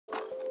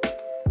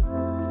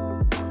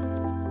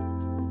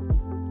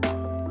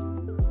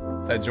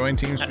join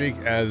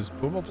TeamSpeak as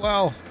Puma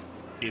Plow.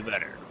 Do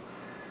better.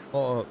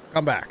 Well,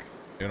 come back,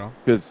 you know?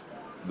 Because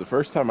the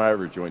first time I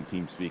ever joined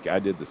TeamSpeak, I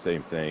did the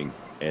same thing,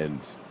 and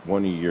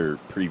one of your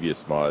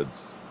previous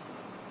mods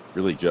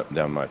really jumped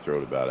down my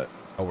throat about it.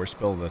 Oh, we're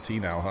spilling the tea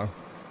now, huh?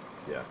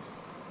 Yeah.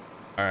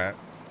 All right.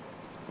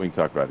 We can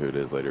talk about who it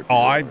is later.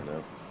 Oh,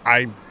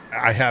 I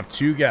have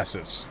 2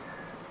 guesses.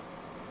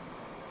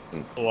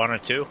 One or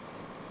two?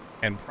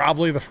 And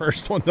probably the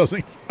first one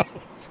doesn't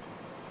count.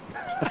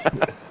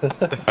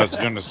 I was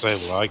going to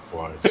say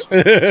likewise.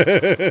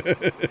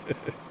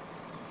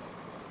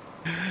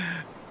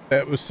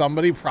 It was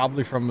somebody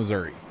probably from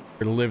Missouri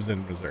or lives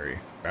in Missouri,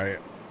 right?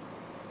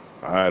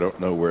 I don't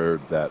know where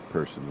that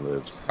person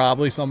lives.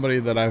 Probably somebody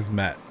that I've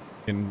met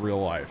in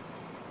real life.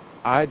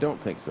 I don't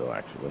think so,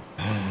 actually.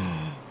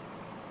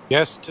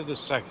 Yes to the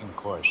second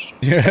question.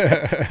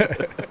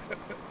 Yeah.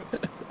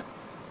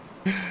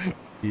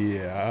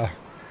 Yeah.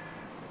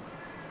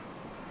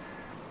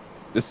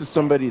 This is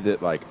somebody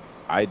that, like,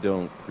 I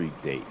don't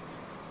predate.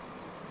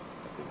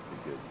 I think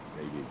it's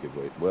maybe a good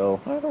way.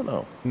 Well, I don't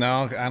know.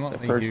 No, I don't that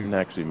think person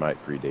actually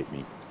might predate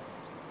me.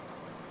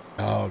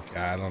 Oh God,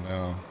 I don't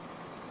know.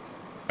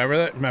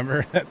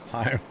 Remember that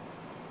time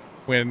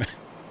when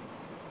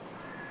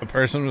a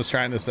person was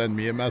trying to send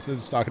me a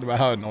message talking about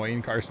how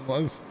annoying Carson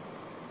was,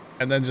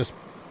 and then just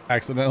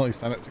accidentally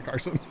sent it to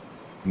Carson?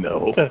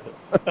 No.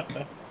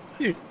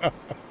 Yeah.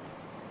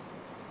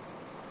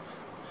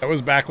 That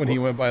was back when he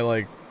went by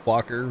like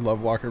Walker,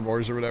 Love Walker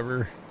Boys or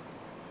whatever.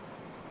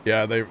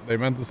 Yeah, they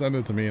meant to send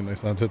it to me and they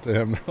sent it to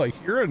him. They're like,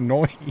 "You're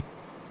annoying."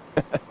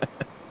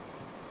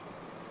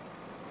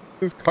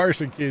 This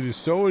Carson kid is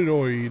so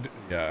annoyed.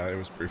 Yeah, it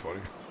was pretty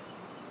funny.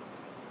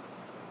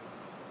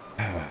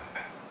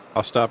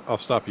 I'll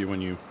stop you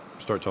when you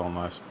start telling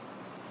lies.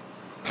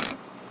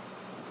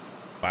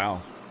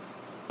 Wow.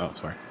 Oh,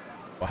 sorry.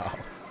 Wow.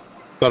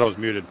 Thought I was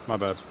muted. My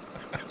bad.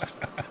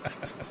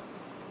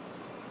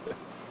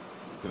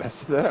 Did I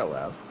say that out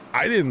loud?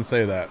 I didn't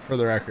say that, for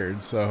the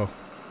record, so,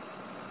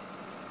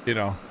 you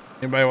know,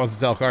 anybody wants to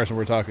tell Carson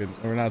we're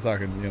not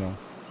talking, you know,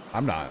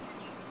 I'm not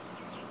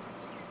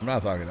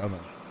talking nothing.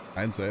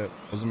 I didn't say it.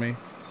 Wasn't me.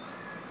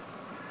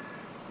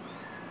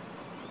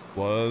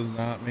 Was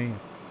not me.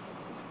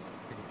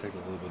 I can take a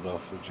little bit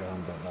off of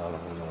John, but not a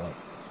whole lot.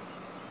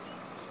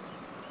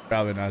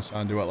 Probably not,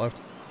 Sean. Do what left?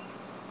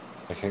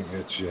 I can't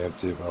get you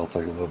empty, but I'll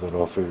take a little bit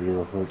off of you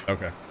real quick.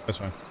 Okay, that's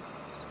fine.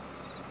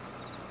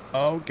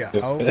 Oh god.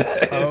 Yep.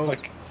 Oh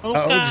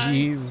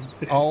jeez.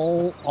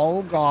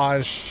 Oh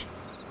gosh.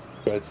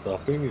 Tried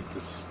stopping it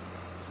just.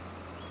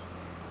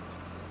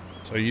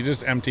 So you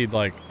just emptied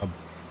like a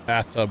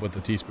bathtub with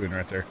a teaspoon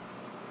right there.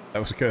 That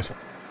was good.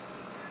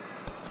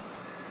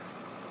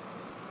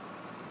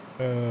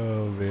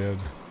 Oh man.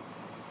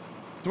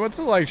 So what's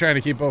it like trying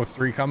to keep up with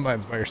 3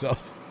 combines by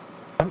yourself?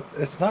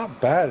 It's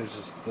not bad. It's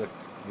just the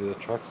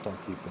truck's not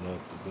keeping up.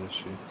 Is the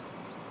issue?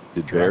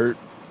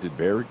 Did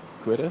Bear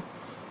quit us?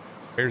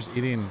 Bear's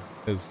eating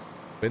his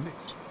vintage.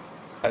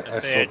 I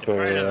felt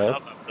better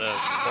up. The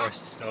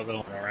horse is still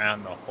going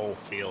around the whole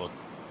field.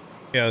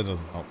 Yeah, that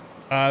doesn't help.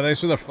 Thanks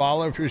for the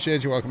follow.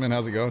 Appreciate you. Welcome in.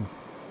 How's it going?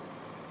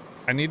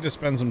 I need to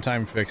spend some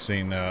time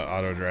fixing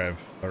auto drive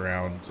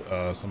around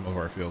some of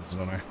our fields,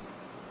 don't I?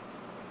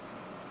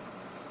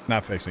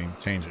 Not fixing,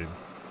 changing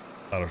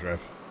auto drive.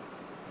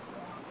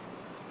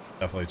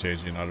 Definitely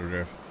changing auto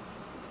drive.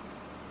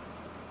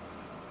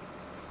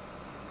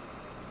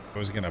 I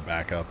was gonna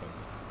back up and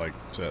like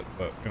sit,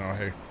 but you know,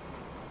 hey,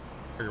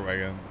 trigger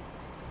wagon.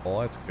 Well,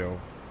 let's go.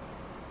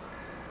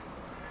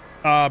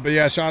 But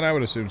yeah, Sean, I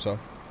would assume so.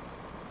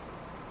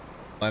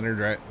 Leonard,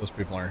 right? Those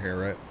people aren't here,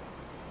 right?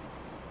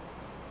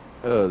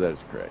 Oh, that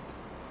is correct.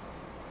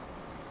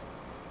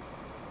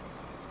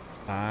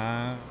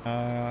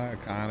 I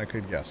kind of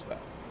could guess that.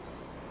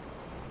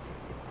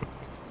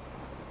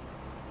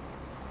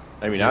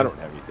 I mean, I don't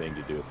have anything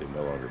to do with them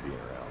no longer being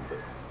around, but...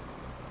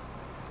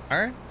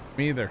 Alright,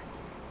 me either.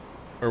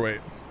 Or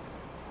wait,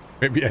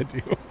 maybe I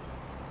do.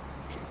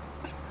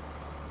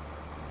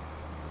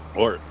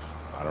 Or,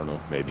 I don't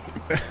know,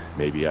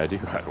 maybe I do,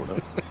 I don't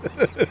know.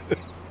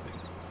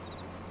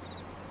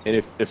 And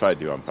if I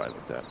do, I'm fine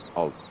with that.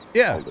 I'll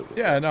live with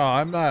that. No,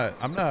 I'm not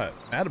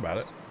mad about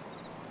it.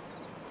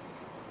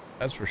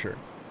 That's for sure.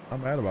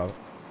 I'm mad about it.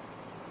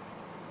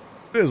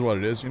 It is what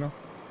it is, you know.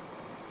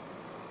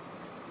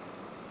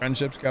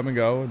 Friendships come and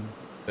go, and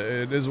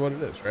it is what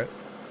it is, right?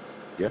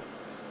 Yeah.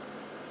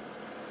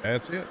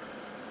 That's it.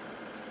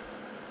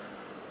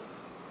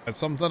 That's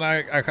something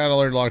I kind of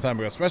learned a long time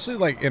ago, especially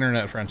like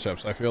internet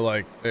friendships. I feel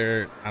like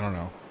they're, I don't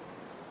know.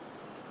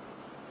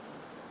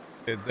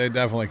 They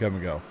definitely come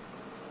and go.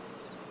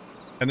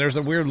 And there's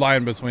a weird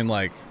line between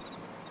like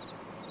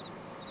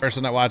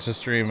person that watches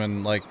stream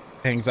and like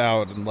hangs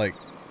out and like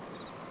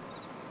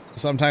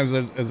sometimes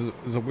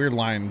there's a weird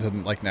line to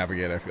like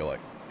navigate, I feel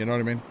like. You know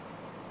what I mean?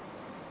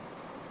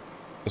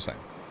 Just saying.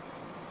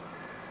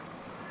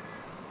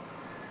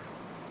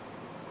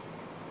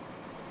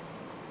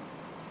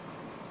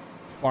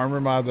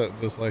 Farmer mod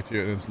that disliked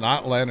you, and it's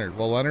not Leonard.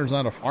 Well, Leonard's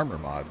not a farmer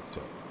mod,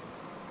 so.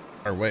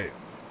 Or wait.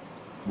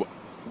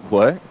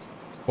 What?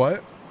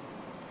 What?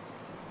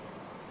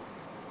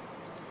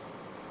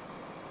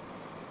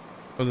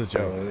 Was a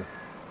joke.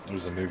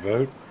 There's a new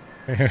vote.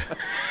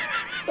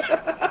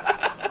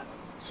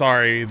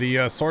 Sorry,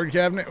 the sword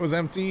cabinet was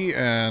empty,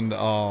 and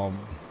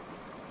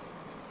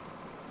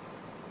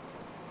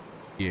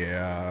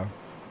yeah,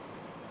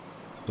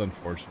 it's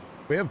unfortunate.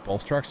 We have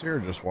both trucks here, or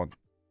just one?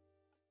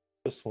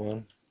 Just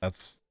one.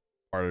 That's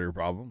part of your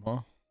problem, huh?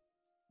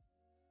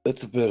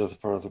 It's a bit of the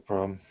part of the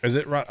problem. Is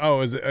it run?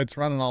 Oh, is it? It's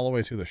running all the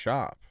way to the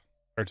shop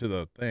or to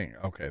the thing?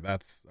 Okay,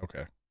 that's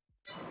okay.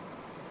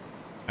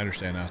 I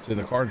understand now. To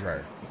the car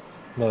dryer.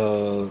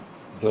 The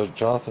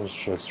Jonathan's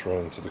truck's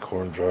running to the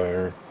corn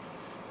dryer.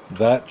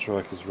 That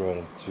truck is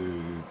running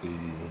to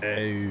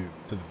To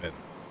the bed.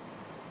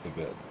 the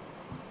bed.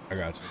 I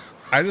got you.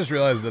 I just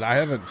realized that I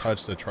haven't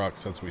touched a truck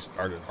since we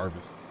started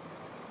harvest.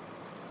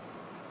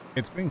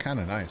 It's been kind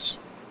of nice.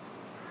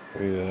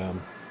 We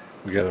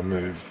gotta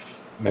move.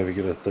 Maybe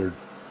get a third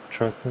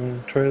truck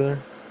and trailer.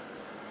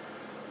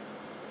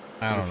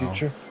 I don't know.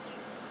 Future.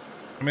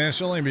 I mean, it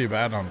should only be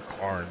bad on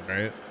corn,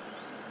 right?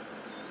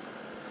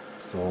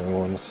 It's the only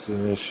one that's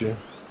an issue.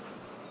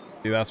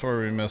 See, that's where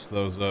we missed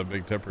those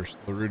big tippers,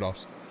 the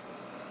Rudolphs.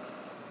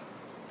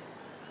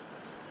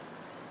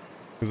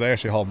 Because they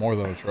actually haul more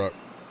than a truck.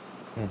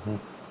 Mm-hmm.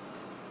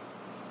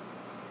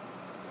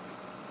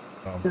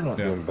 So, We're not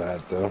yeah. doing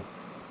bad though.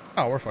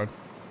 Oh, we're fine.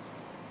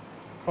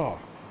 Oh.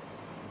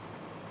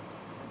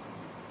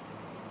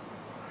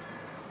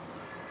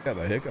 Got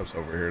the hiccups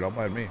over here. Don't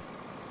mind me.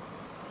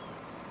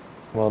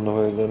 Come on the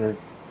way, Leonard.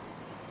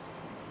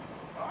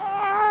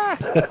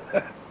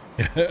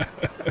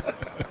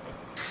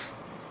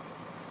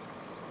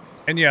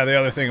 And yeah, the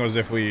other thing was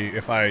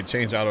if I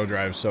change auto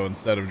drive, so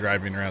instead of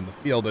driving around the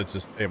field, it's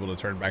just able to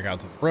turn back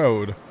out to the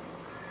road.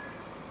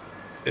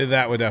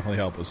 That would definitely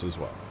help us as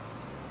well.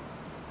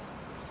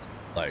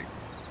 Like,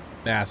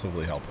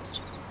 massively help us.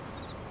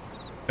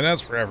 And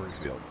that's for every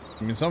field.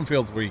 I mean, some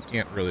fields we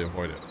can't really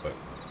avoid it, but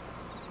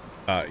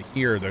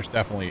here there's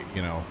definitely,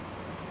 you know,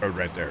 road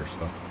right there.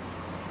 So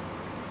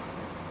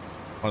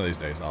one of these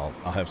days I'll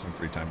have some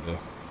free time to.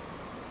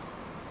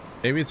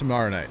 Maybe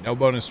tomorrow night. No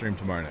bonus stream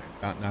tomorrow night.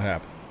 Not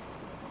happening.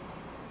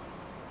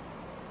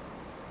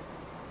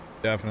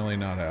 Definitely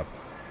not happening.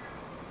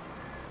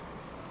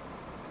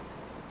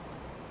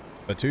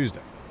 But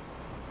Tuesday.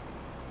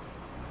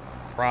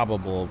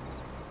 Probable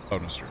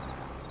bonus stream.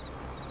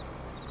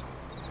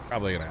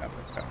 Probably gonna happen.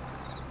 Yeah.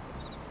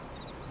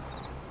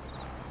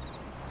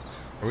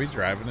 Are we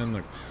driving in the...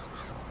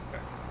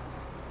 Okay.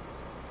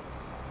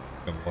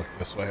 Gonna look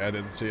this way. I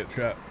didn't see it,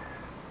 chat.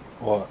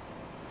 What?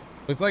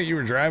 Looks like you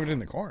were driving in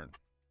the corn.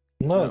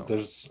 No, No.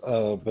 there's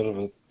a bit of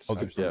a. Oh,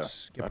 there's a Yeah.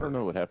 skipper. I don't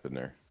know what happened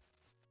there.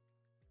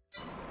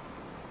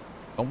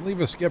 Don't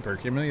leave a skipper.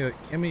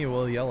 Kimmy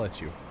will yell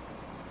at you.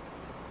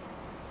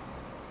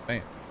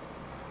 Man.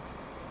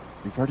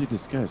 We've already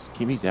discussed.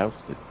 Kimmy's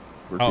ousted.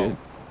 We're Oh. good.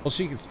 Well,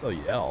 she can still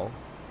yell.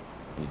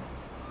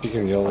 You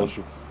can yell at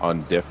you.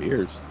 On deaf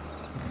ears.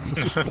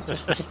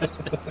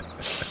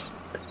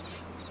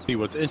 See,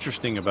 what's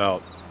interesting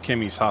about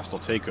Kimmy's hostile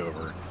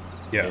takeover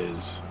Yeah.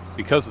 is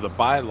because of the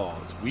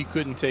bylaws, we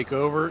couldn't take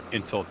over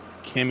until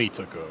Kimmy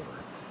took over.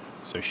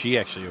 So she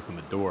actually opened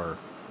the door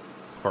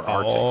for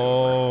our takeover.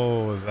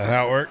 Oh, is that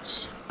how it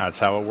works? That's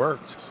how it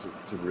worked.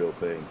 It's a real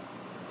thing.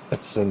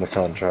 It's in the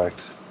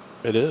contract.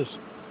 It is.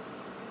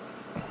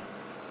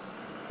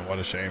 What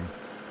a shame.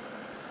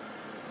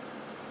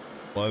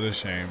 What a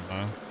shame,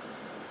 huh?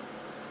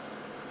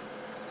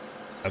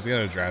 I was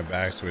gonna drive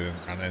back so we didn't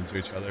run into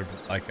each other,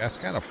 but like that's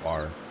kind of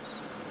far.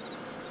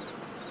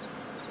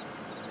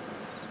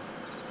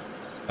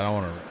 I don't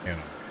want to, you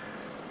know.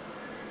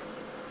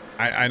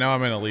 I know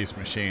I'm in a lease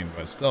machine,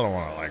 but still don't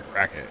want to like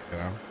wreck it, you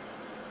know.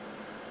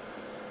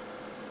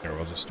 Here,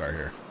 we'll just start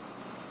here.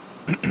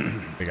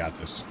 We got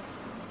this.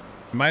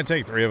 It might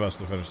take 3 of us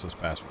to finish this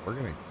pass, but we're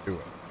gonna do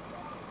it.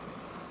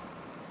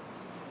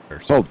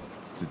 Oh,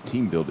 it's a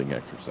team building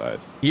exercise.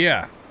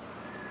 Yeah.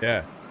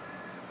 Yeah.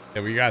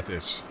 Yeah, we got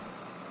this.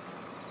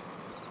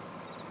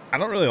 I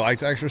don't really like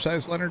to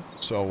exercise, Leonard,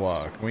 so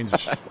can we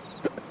just...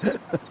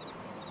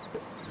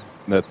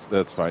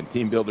 That's fine.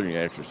 Team building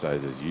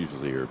exercises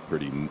usually are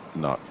pretty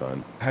not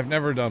fun. I've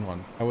never done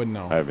one. I wouldn't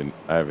know. I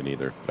haven't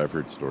either, but I've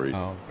heard stories.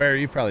 Oh,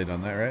 Barry, you've probably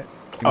done that, right?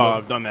 Oh,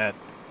 I've done that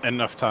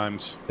enough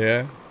times.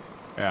 Yeah?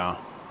 Yeah.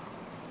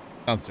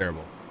 Sounds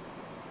terrible.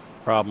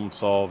 Problem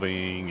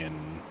solving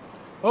and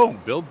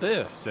build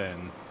this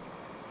and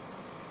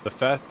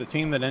the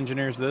team that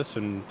engineers this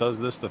and does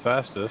this the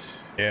fastest.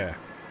 Yeah.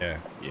 Yeah.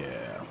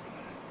 Yeah.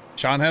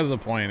 Sean has a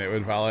point. It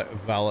would violate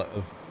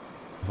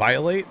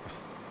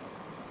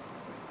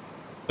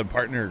the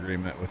partner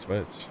agreement with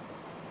Twitch.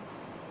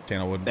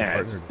 Channel wouldn't be Nah,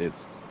 partnered.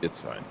 it's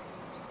fine.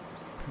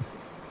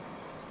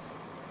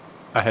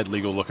 I had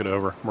legal look it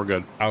over. We're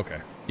good. Okay.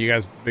 You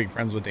guys big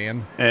friends with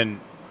Dan? And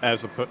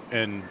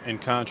in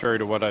contrary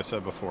to what I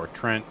said before,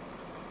 Trent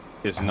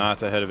is not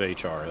the head of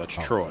HR. That's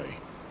Troy.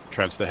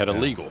 Trent's the head of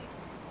legal.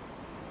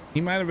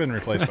 He might have been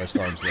replaced by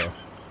Storms, though.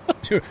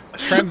 Dude,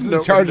 Trent's in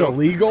charge of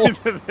legal?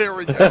 There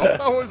we go.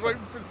 I was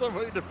waiting for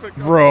somebody to pick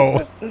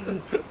Bro,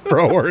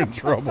 we're in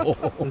trouble.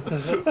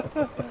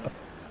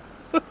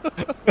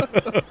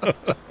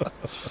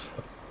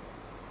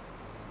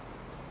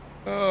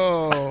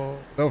 Oh,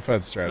 no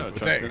offense, Trent.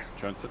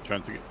 Trent's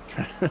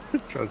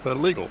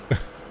illegal.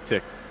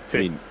 Tick, I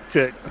tick, mean,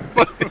 tick.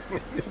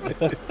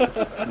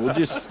 we'll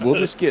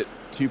just get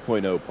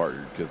 2.0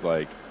 partnered because,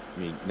 like, I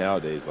mean,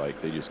 nowadays,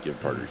 like, they just give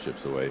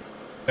partnerships away.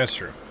 That's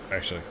true,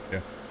 actually.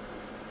 Yeah,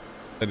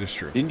 that is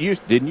true. Didn't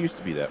used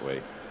to be that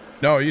way.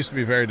 No, it used to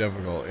be very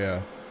difficult.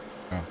 Yeah.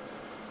 Oh.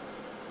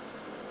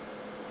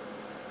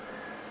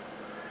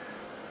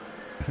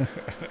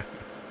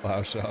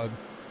 Wow, Sean.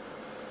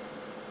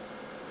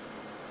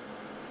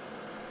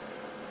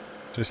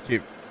 Just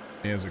keep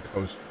me as a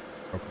coast.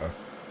 Okay.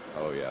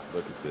 Oh yeah,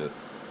 look at this.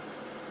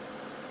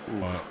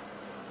 What?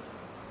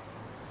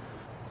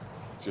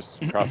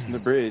 Just crossing the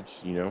bridge,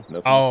 you know,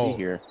 nothing to Oh, see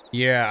here.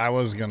 yeah, I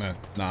was gonna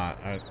not.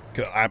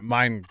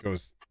 Mine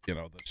goes, you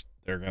know,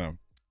 they're gonna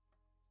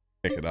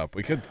pick it up.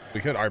 We could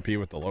RP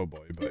with the low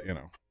boy, but you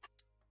know.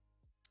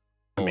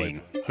 I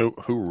mean, who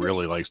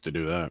really likes to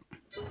do that?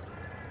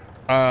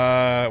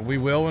 We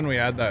will when we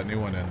add that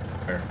new one in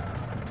there.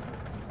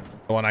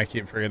 The one I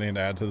keep forgetting to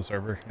add to the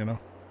server, you know?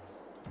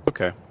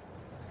 Okay.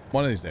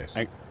 One of these days.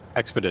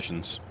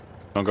 Expeditions.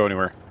 Don't go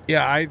anywhere.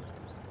 Yeah,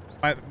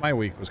 my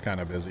week was kind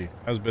of busy.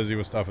 I was busy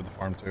with stuff at the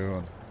farm too,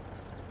 and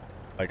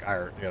like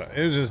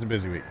it was just a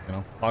busy week, you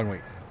know, long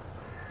week.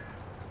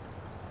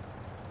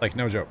 Like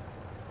no joke.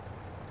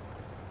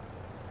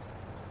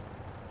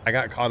 I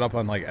got caught up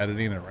on like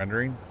editing and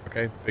rendering.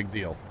 Okay, big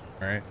deal.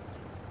 All right.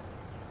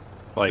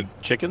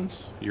 Like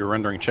chickens? You're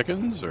rendering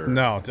chickens, or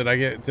No, did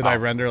I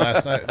render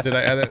last night? Did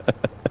I edit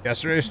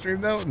yesterday's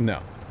stream though?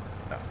 No.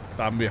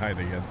 So I'm behind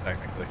again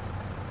technically,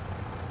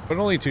 but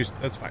only 2.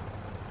 That's fine.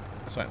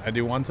 That's fine. I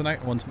do one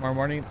tonight, one tomorrow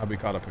morning. I'll be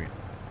caught up again.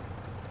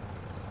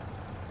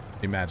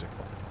 Be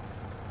magical.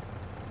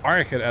 Or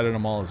I could edit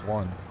them all as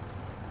one.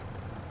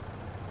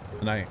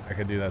 Tonight, I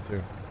could do that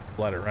too.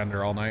 Let it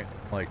render all night,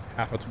 like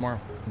half of tomorrow.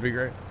 It'd be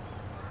great.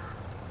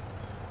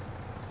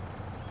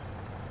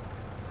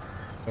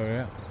 Oh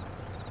yeah.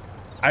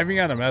 I even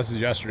got a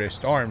message yesterday.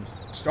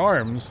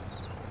 Storms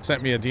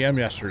sent me a DM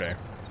yesterday.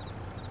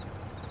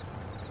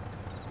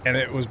 And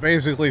it was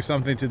basically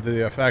something to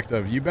the effect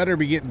of, you better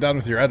be getting done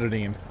with your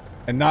editing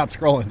and not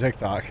scrolling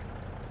TikTok.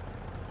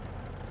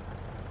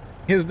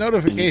 His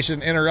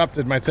notification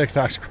interrupted my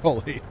TikTok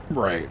scrolling.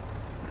 right?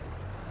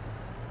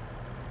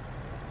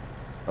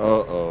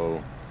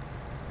 Uh-oh.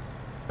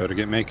 Go to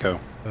get Mako.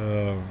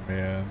 Oh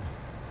man.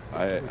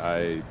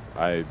 I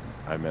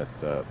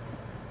messed up.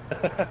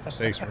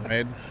 Mistakes were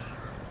made.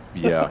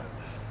 Yeah.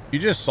 You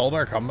just sold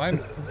our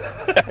combine?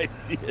 I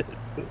did.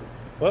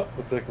 Well,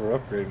 looks like we're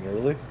upgrading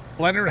early.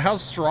 Leonard, how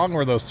strong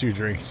were those 2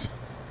 drinks?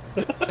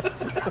 So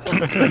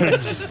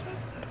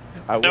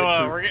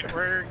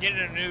we're getting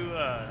a new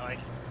like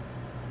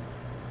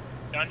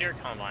John Deere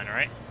combine,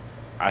 right?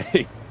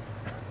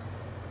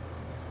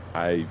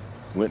 I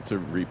went to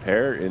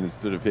repair, and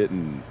instead of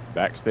hitting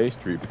backspace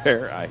to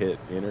repair, I hit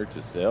enter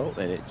to sell,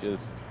 and it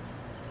just...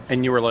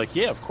 And you were like,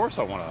 yeah, of course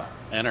I want to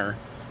enter.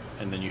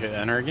 And then you hit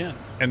enter again.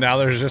 And now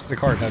there's just a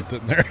card head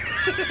sitting there.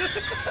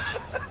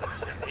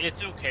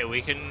 It's okay.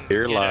 We can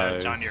Here get lies.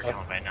 a John Deere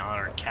combine now,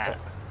 or a cat.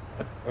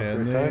 In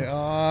Upgrade the time?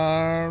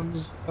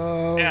 arms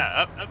of...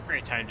 Yeah,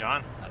 upgrade time,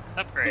 John.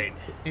 Upgrade.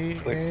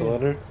 Thanks to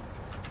Leonard.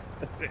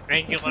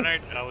 Thank you,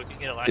 Leonard. We can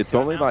get a license. It's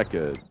only now. like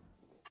a...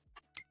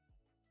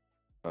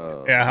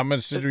 Yeah, how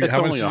much did It's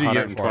how much only did you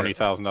get for it?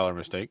 $120,000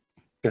 mistake.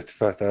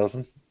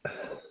 55,000.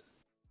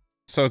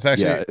 So it's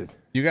actually yeah,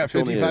 you got it's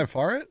only 55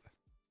 for it?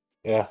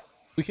 Yeah.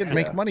 We can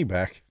make Yeah. money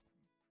back.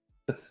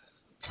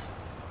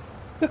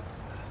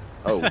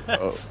 Oh.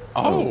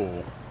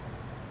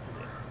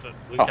 But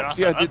we can also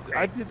See, I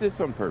upgrade. did this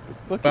on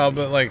purpose. Look Well, at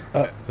me. but like,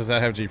 does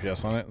that have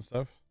GPS on it and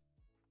stuff?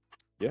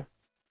 Yeah.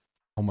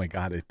 Oh my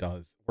god, it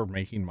does. We're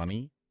making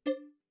money.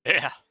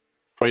 Yeah.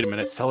 Wait a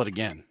minute, sell it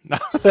again.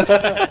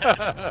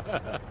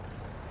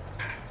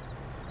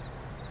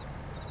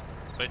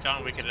 But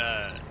John, we could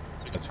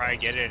probably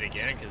get it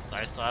again because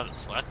I still haven't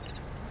slept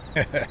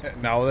it.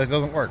 No, that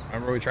doesn't work.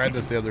 Remember we tried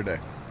this the other day.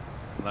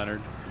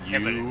 Leonard, Yeah,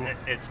 but you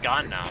it's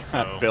gone now,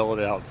 so bailed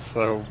it out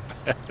so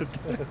bad.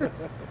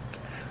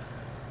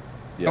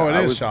 Yeah, Oh, it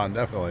I is was- Sean,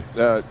 definitely.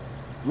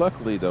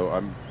 Luckily, though,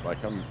 I'm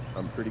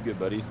pretty good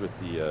buddies with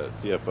the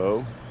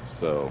CFO,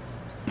 so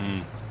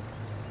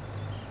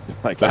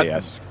like That- I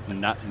asked.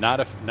 Not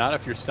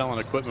if you're selling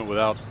equipment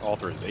without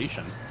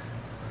authorization.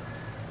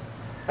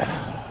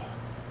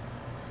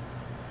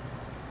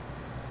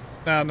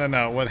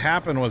 No. What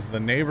happened was the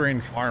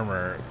neighboring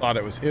farmer thought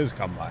it was his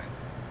combine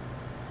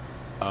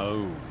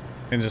Oh.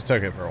 and just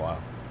took it for a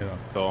while. You know.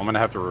 So I'm gonna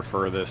have to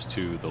refer this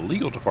to the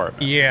legal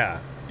department. Yeah.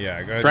 Go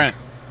ahead. Trent.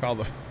 Call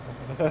the.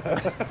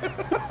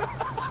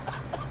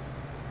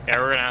 yeah,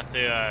 we're gonna have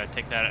to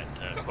take that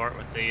to court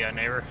with the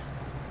neighbor.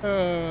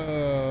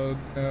 Oh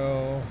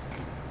no.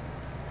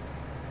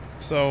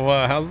 So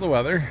how's the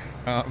weather?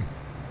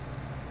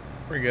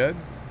 Pretty good.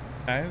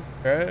 Nice.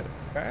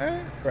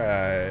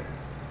 Right.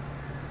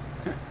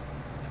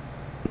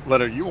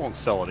 Letter, you won't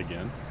sell it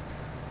again.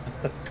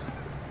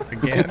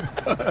 Again.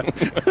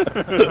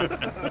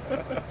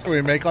 So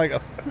we make like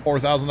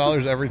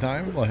 $4,000 every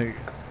time. Like,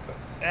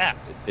 Yeah.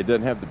 It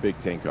doesn't have the big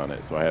tank on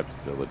it, so I have to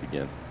sell it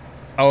again.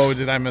 oh,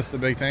 did I miss the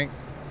big tank?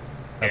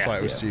 That's Yeah. why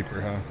it was Yeah.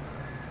 cheaper, huh?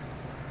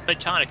 But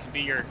John, it could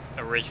be your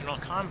original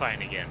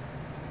combine again.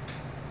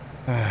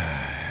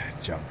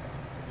 Junk.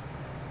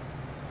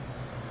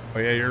 Oh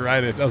yeah, you're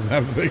right. It doesn't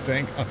have the big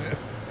tank on it.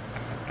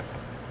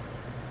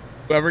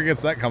 Whoever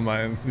gets that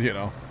combine, you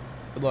know,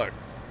 good luck.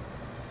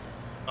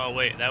 Oh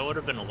wait, that would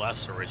have been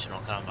Left's original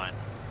combine.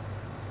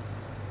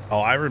 Oh,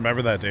 I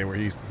remember that day where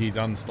he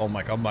done stole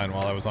my combine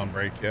while I was on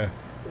break. Yeah,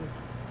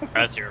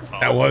 That's your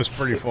fault. that was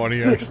pretty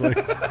funny actually.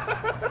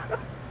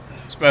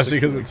 Especially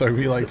because it took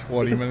me like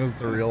 20 minutes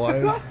to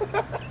realize.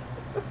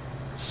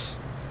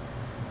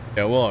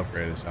 Yeah, we'll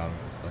upgrade it, Sean.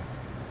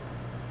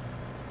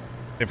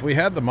 If we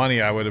had the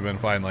money, I would have been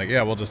fine. Like,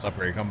 yeah, we'll just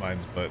upgrade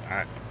combines, but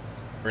we're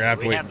gonna have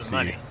to We wait have and the see.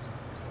 money.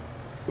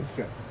 We've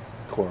got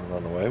corn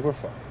on the way. We're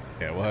fine.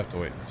 Yeah, we'll have to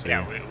wait and see.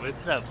 Yeah, we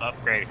could have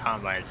upgraded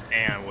combines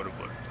and would have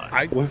been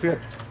fine.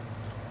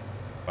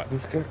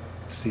 We've got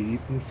seed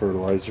and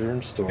fertilizer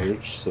and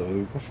storage, so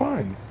we're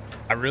fine.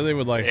 I really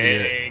would like to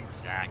get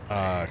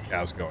Exactly.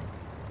 cows going.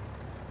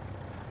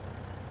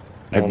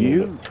 Have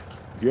you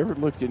ever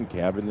looked in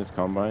cab in this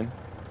combine?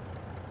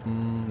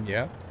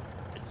 Yeah.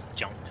 It's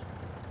junked.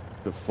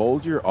 To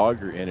fold your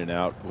auger in and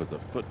out was a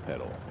foot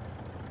pedal,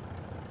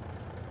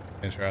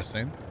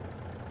 Interesting.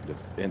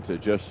 and to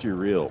adjust your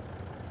reel,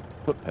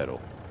 foot pedal.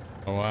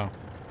 Oh wow.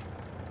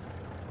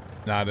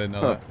 No, I didn't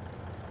know Huh.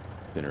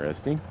 that.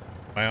 Interesting.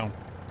 Wow.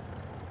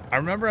 I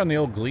remember on the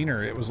old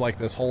Gleaner, it was like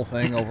this whole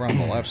thing over on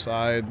the left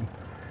side,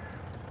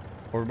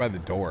 over by the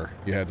door.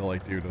 You had to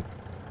like do to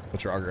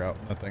put your auger out.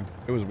 That thing.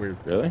 It was weird.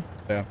 Really?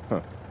 Yeah. Huh.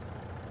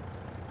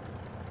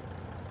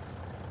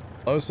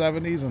 Low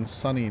 70s and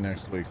sunny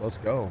next week. Let's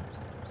go.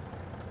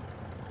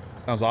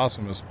 Sounds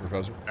awesome, Mr.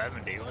 Professor.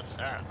 70, what's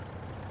that?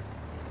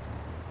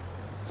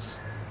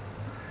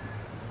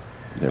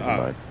 Never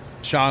mind.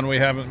 Sean, we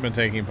haven't been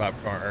taking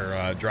popcorn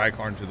or dry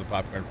corn to the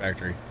popcorn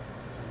factory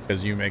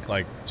because you make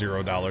like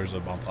 $0 a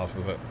month off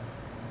of it.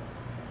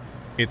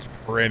 It's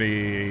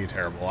pretty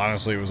terrible.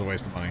 Honestly, it was a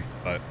waste of money,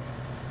 but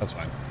that's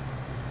fine.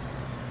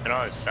 You could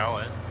always sell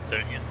it,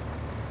 couldn't you?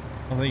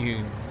 I don't think you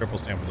can triple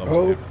stamp and double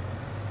Oh. stamp.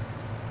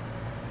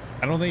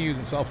 I don't think you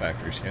can sell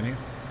factories, can you?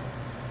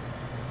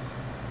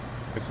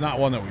 It's not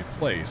one that we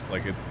placed.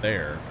 Like, it's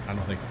there. I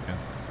don't think you can.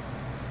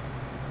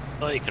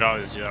 Well, you could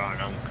always do it on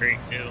Elm Creek,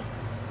 too.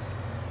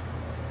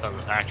 On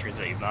the factories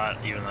that you bought,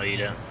 even though you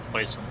didn't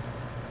place them.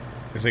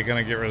 Is it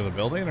going to get rid of the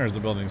building, or is the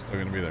building still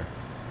going to be there?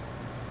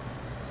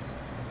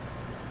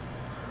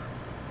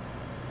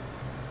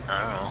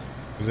 I don't know.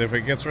 Because if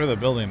it gets rid of the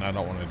building, I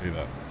don't want to do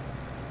that.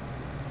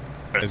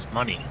 But it's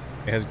money.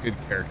 It has good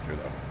character,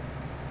 though.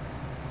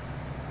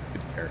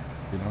 Good character,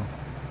 you know?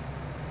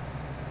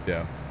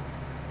 Yeah.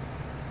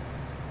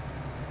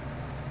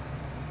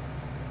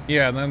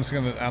 Yeah, and then it's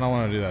going to... I don't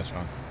want to do that,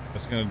 Sean.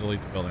 It's going to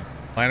delete the building.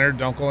 Leonard,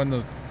 don't go in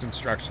the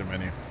construction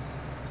menu.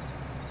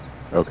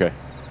 Okay.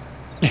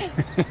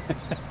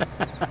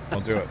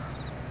 Don't do it.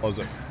 Close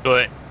it. Do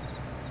it.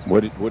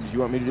 What did you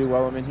want me to do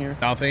while I'm in here?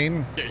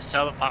 Nothing. Just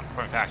sell the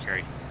popcorn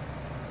factory.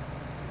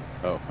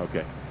 Oh,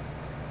 okay.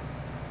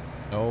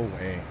 No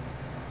way.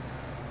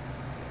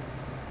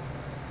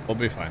 We'll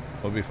be fine.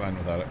 We'll be fine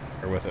without it.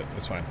 Or with it.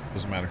 It's fine.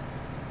 Doesn't matter.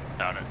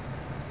 Got it.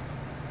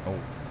 Oh.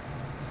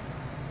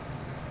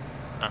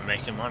 Not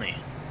making money.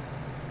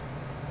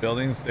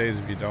 Building stays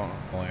if you don't own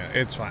the land.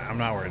 It's fine. I'm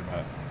not worried about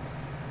it.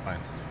 Fine.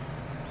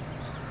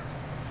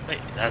 Wait,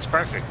 that's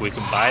perfect. We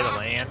can buy the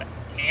land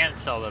and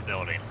sell the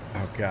building.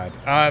 Oh, God.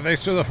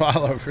 Thanks for the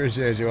follow.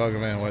 Appreciate you.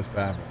 Welcome in. West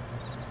Babel.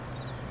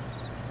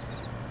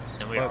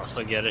 And we Whoops.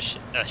 also get a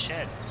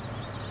shed.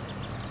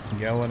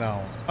 Going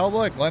on. Oh,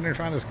 look. Leonard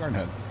trying his corn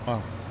head.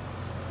 Wow.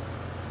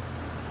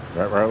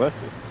 Right where I left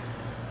it.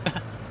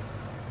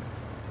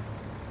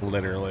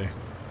 Literally.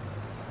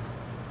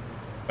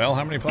 Well,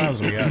 how many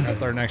plows we got?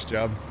 That's our next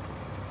job.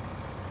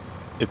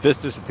 If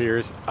this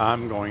disappears,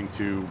 I'm going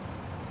to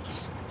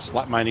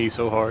slap my knee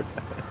so hard.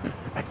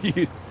 I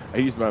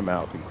used my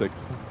mouth and clicked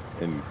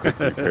the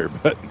repair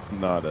button,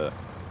 not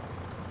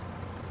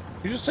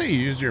You just say you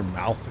used your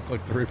mouth to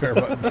click the repair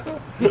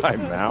button. my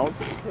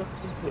mouse.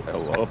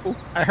 Hello.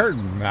 I heard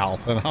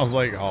mouth, and I was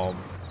like, oh.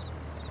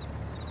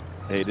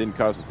 Hey, it didn't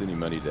cost us any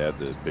money to add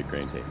the big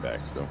grain tank back,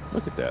 so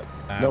look at that.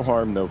 No That's-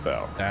 harm, no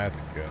foul.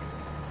 That's good.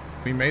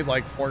 We made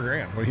like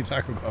 $4,000. What are you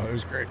talking about? It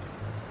was great.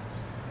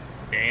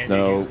 And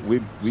No,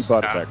 you we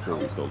bought it stop. back for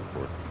what we sold it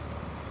for.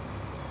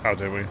 Oh,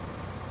 did we?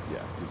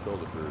 Yeah, we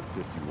sold it for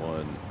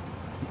 51.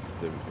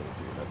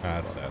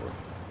 That's sad.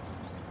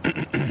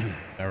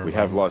 Never We mind.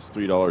 have lost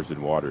 $3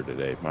 in water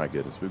today. My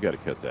goodness, we've got to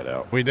cut that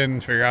out. We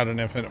didn't figure out an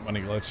infinite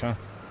money glitch, huh?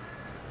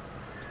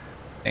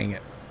 Dang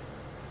it.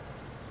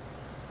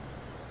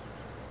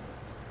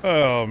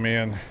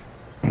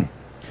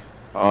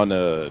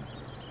 On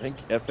think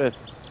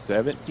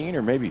FS17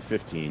 or maybe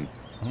 15.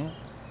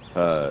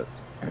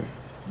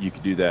 You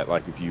could do that.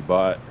 Like if you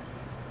bought,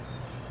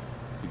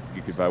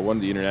 you could buy one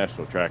of the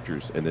international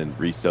tractors and then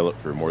resell it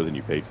for more than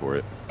you paid for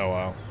it. Oh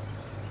wow,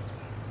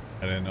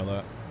 I didn't know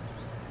that.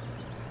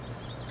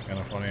 It's kind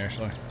of funny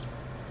actually.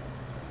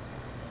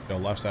 Yo,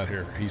 left's out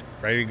here. He's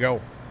ready to go.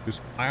 Who's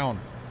on?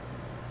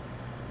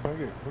 I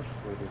get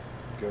horseplay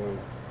to go.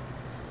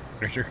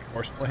 Is your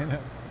horse playing it?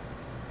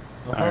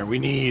 All right, we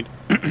need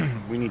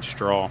we need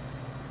straw.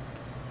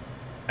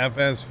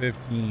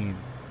 FS15.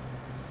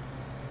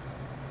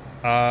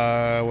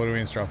 What do we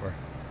need straw for?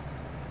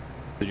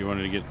 Did you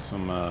wanted to get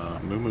some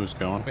moo-moos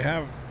going? We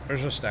have,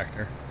 there's a stack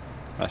there.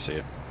 I see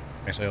it.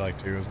 Actually,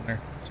 like 2, isn't there?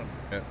 Something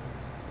like that.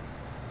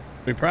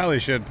 We probably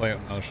should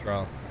plant another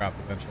straw crop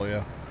eventually,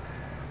 yeah.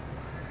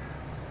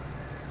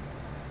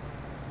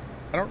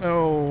 I don't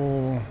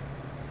know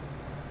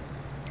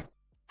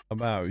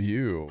about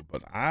you,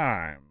 but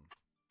I'm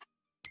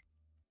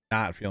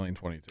not feeling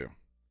 22.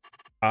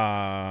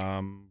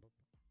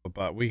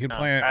 But we can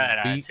plant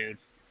wheat,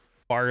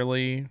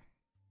 barley,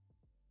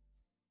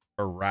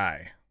 or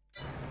rye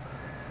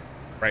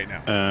right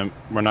now.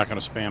 We're not going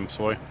to spam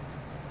soy.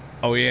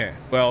 Oh yeah.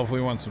 Well, if we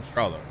want some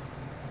straw though,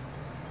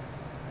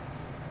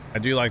 I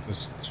do like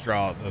this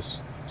straw.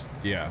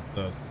 Yeah,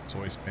 the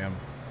soy spam.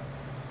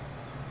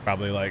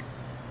 Probably like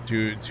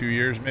two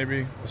years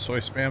maybe the soy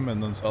spam,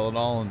 and then sell it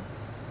all and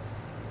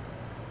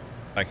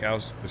buy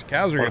cows. Because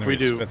cows are going to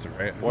be expensive,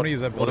 right? What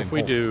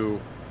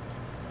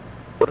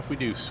if we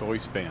do soy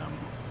spam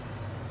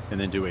and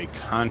then do a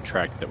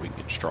contract that we can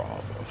get straw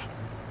off of?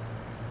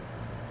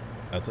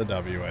 That's a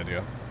W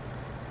idea.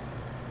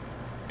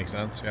 Makes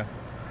sense, yeah.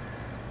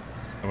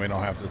 And we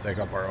don't have to take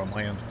up our own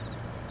land.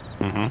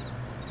 Mm-hmm.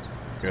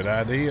 Good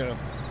idea.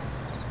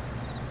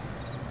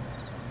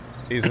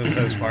 Ethan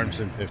says Farm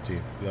Sim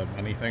 15. The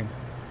money thing.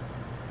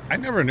 I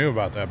never knew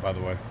about that, by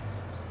the way.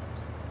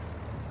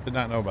 Did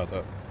not know about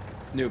that.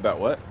 Knew about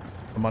what?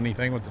 The money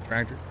thing with the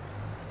tractor.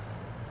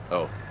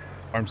 Oh.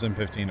 Farm Sim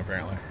 15,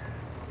 apparently.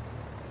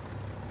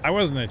 I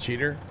wasn't a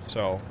cheater,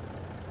 so...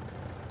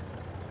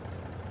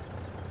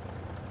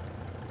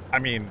 I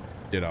mean,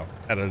 you know,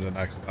 edited an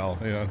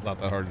XML. You know, it's not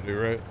that hard to do,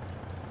 right?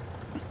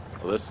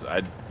 Well,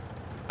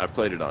 I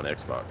played it on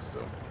Xbox,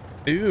 so.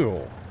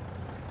 Ew.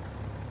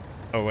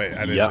 Oh wait,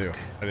 I did Yuck. too.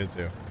 I did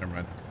too. Never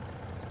mind.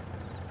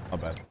 My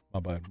bad. My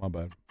bad. My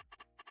bad.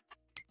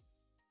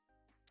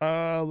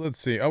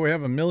 Let's see. Oh, we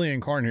have 1 million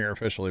corn here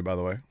officially, by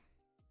the way.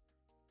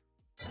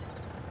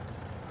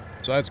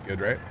 So that's good,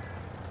 right?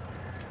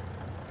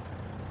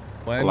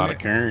 A lot of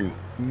corn.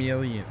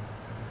 Million.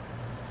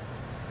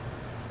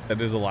 That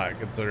is a lot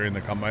considering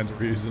the combines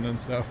we're using and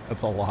stuff.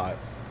 That's a lot.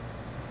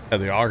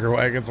 And the auger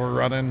wagons we're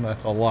running,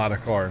 that's a lot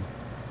of corn.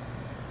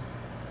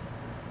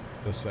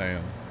 Just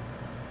saying.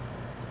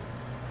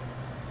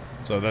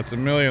 So that's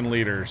 1 million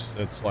liters.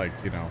 It's like,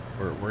 you know,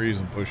 we're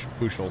using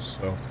bushels,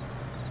 so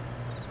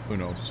who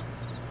knows?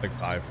 Like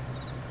 5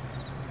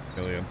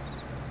 million.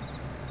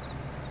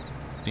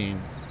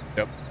 15.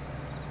 Yep.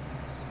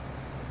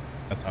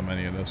 That's how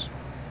many it is.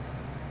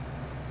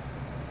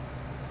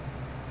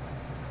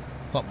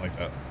 Something like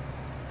that.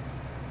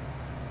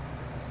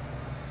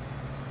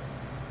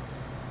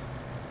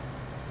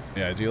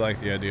 Yeah, I do like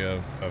the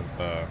idea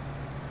of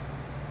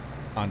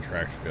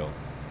contract field.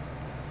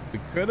 We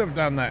could have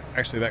done that.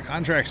 Actually, that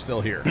contract's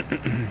still here.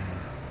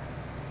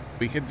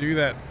 We could do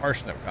that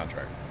parsnip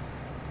contract.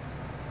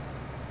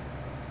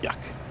 Yuck.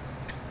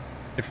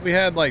 If we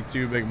had like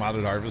 2 big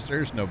modded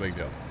harvesters, no big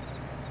deal.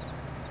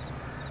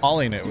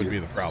 Hauling it would be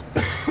the problem.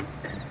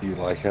 Do you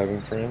like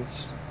having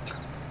friends?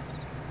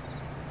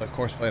 Of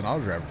course, play an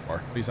auto driver for.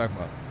 What are you talking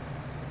about?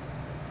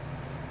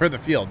 For the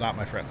field, not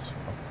my friends.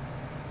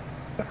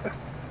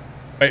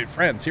 Wait,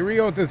 friends, here we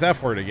go with this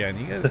F word again.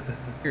 You guys,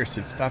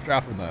 seriously, stop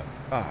dropping that.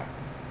 Ah,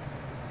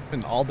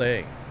 been all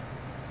day.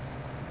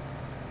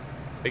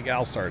 Big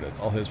Al started. It's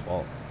all his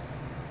fault.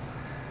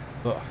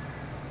 Ugh.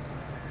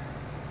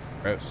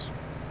 Gross.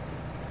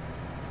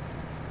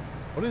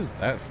 What is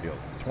that field?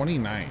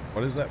 29.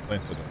 What is that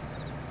planted in?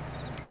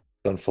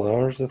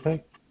 Sunflowers, I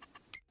think.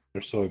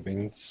 Or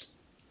soybeans.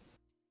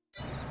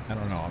 I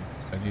don't know.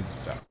 I need to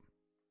stop.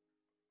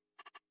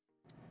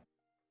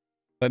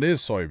 That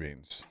is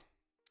soybeans.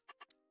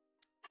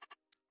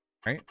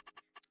 Right?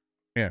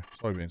 Yeah,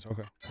 soybeans.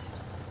 Okay.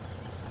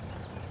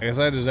 I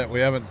guess we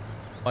haven't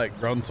like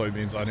grown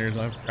soybeans on here, so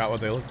I forgot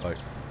what they look like.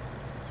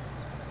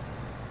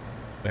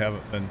 We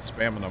haven't been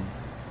spamming them.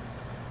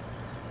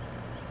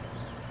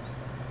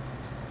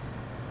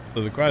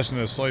 So the question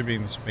is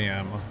soybean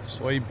spam.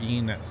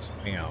 Soybean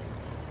spam.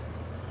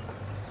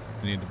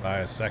 We need to buy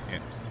a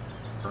second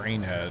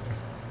grain head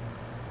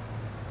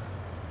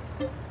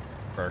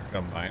for our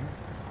combine.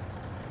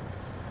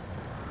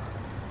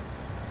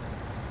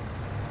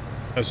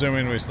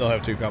 Assuming we still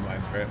have 2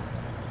 combines, right?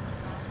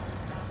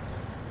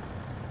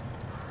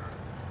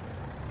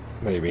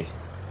 Maybe.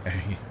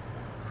 Hey,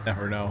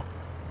 never know.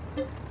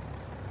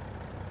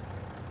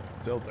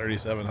 Still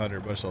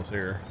 3,700 bushels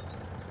here.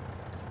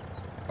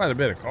 Quite a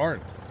bit of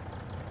corn.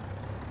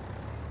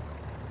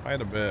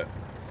 quite a bit.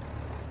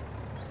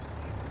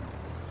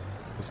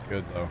 It's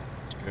good though.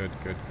 It's good,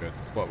 good, good.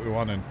 It's what we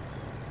wanted.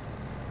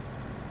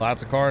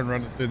 Lots of corn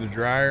running through the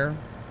dryer.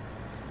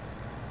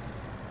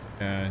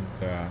 And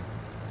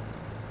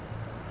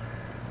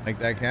make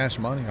that cash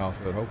money off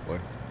of it, hopefully.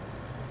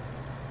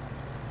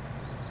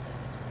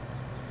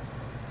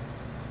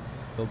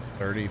 Still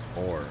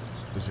 34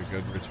 is a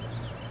good return.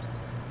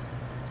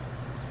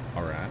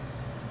 All right.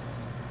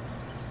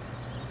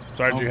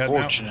 Sarge, you heading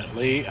out?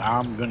 Unfortunately,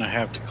 I'm gonna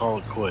have to call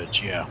it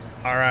quits. Yeah.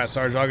 All right,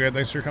 Sarge, all good.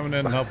 Thanks for coming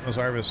in and helping us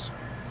harvest.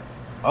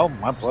 Oh,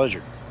 my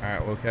pleasure. All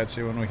right, we'll catch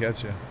you when we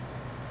catch you.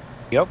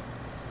 Yep.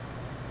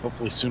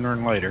 Hopefully sooner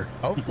than later.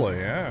 Hopefully,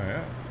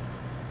 yeah.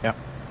 Yep.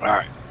 All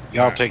right.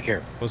 Y'all take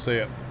care. We'll see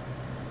you.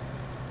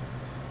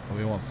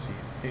 We won't see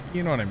it.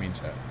 You know what I mean,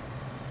 chat.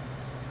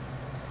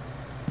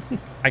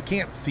 I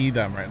can't see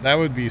them, right? That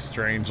would be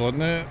strange,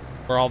 wouldn't it?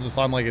 We're all just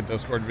on like a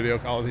Discord video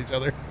call with each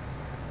other.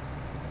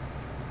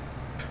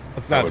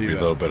 Let's not do that.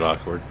 That would be a little bit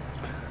awkward.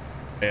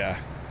 Yeah.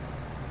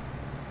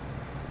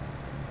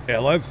 Yeah,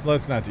 let's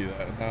not do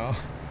that. No.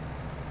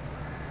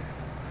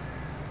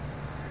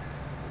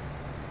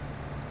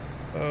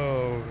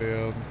 Oh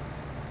man.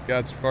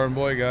 Gotcha, farm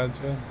boy,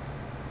 gotcha.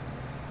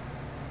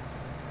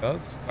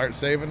 Let's start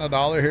saving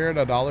 $1 here and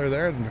 $1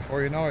 there, and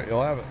before you know it,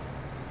 you'll have it.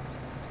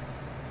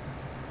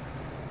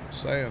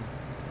 Just saying.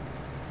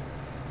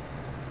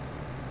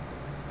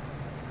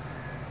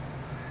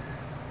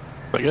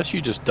 I guess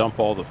you just dump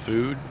all the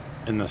food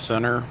in the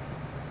center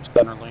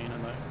lane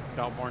in the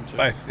cow barn too.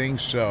 I think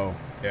so.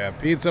 Yeah,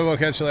 pizza. We'll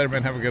catch you later,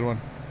 man. Have a good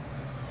one.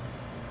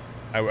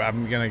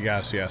 I'm gonna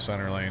guess, yeah,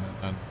 center lane, and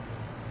then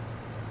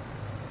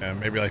yeah,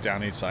 maybe like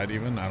down each side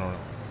even. I don't know.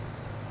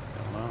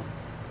 I don't know.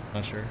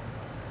 Not sure.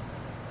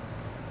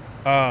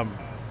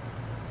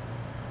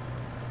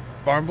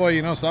 Farm boy,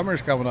 you know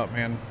summer's coming up,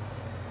 man.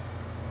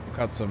 We'll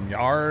cut some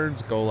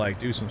yards, go like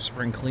do some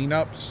spring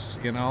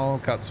cleanups, you know,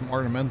 cut some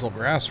ornamental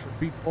grass for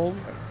people.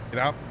 Get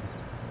out,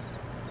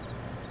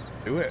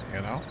 do it,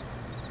 you know.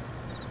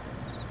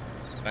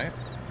 Right?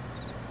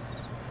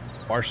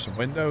 Wash some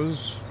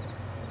windows.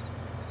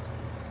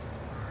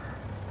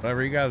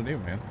 Whatever you got to do,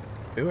 man.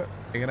 Do it.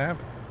 Make it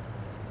happen.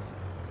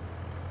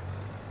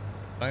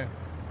 Right?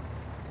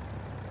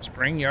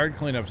 Spring yard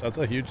cleanups, that's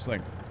a huge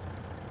thing.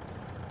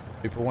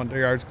 People want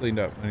their yards cleaned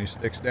up. Any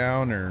sticks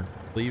down or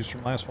leaves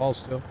from last fall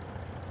still?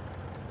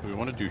 Do we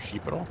want to do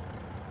sheep at all?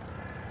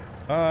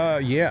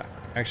 Yeah.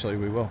 Actually,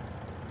 we will.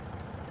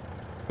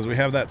 Because we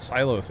have that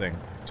silo thing,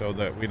 so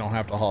that we don't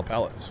have to haul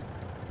pallets.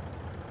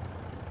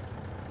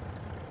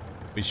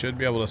 We should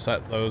be able to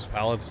set those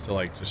pallets to,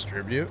 like,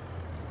 distribute.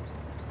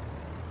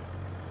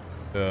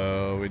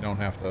 So we don't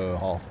have to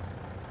haul.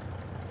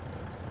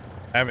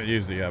 I haven't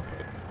used it yet,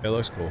 but it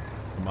looks cool.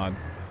 Come on.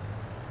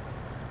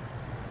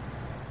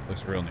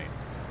 Looks real neat.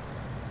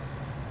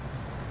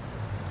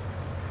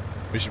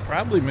 We should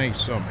probably make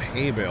some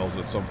hay bales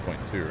at some point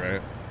too,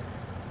 right?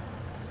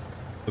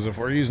 Because if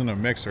we're using a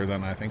mixer,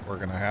 then I think we're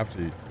gonna have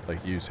to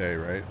like use hay,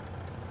 right?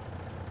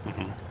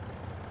 Mm-hmm.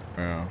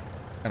 Yeah,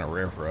 kind of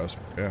rare for us,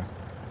 but yeah.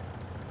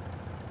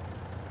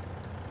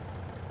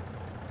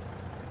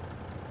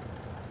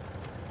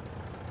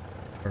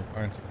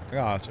 I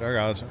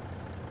gotcha.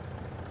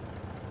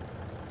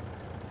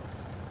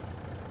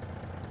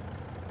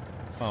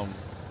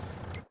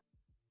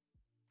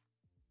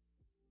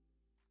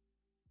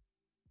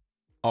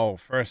 Oh,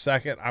 for a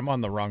second, I'm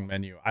on the wrong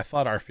menu. I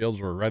thought our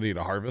fields were ready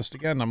to harvest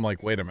again. I'm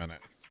like, wait a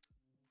minute.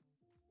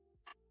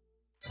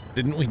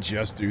 Didn't we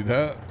just do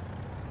that?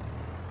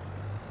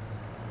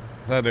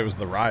 I thought it was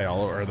the rye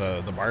all over, or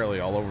the barley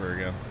all over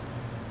again.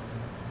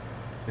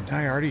 Didn't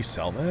I already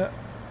sell that?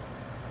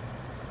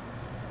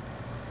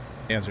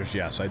 The answer is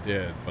yes, I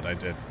did, but I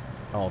did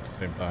all at the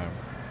same time.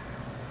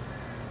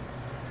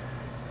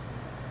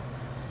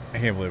 I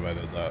can't believe I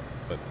did that,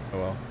 but oh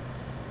well.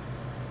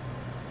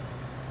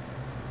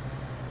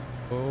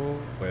 Oh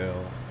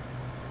well.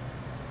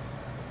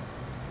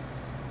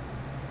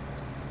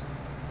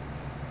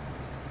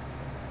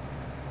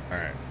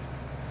 Alright.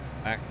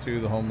 Back to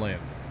the homeland.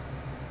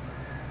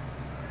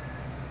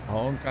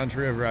 Home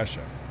country of Russia.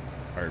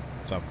 Or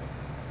something.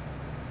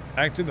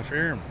 Back to the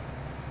firm.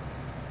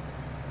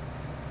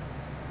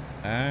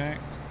 Act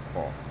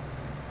 4.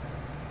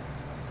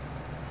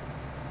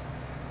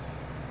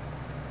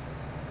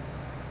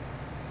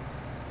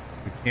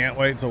 We can't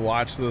wait to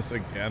watch this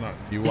again.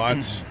 You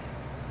watch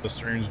the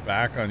streams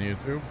back on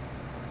YouTube?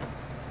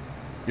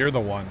 You're the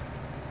one.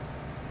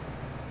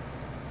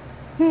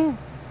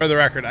 For the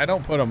record, I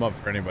don't put them up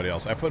for anybody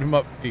else. I put them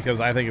up because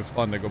I think it's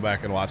fun to go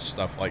back and watch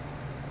stuff like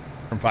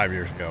from 5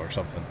 years ago or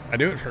something. I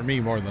do it for me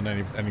more than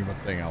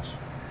anything else.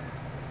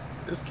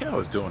 This cow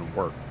is doing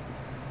work.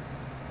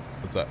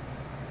 What's up?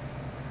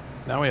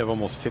 Now we have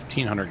almost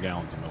 1,500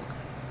 gallons of milk.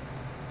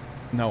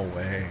 No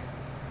way.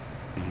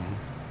 Mm-hmm.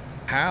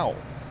 How?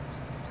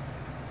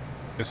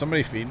 Is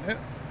somebody feeding it?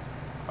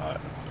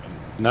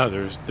 No,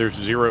 there's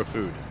zero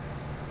food.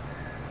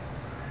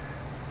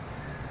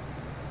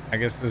 I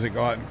guess, does it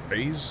go out and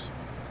graze?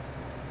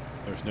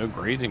 There's no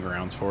grazing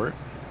grounds for it.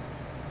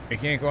 You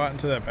can't go out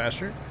into that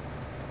pasture?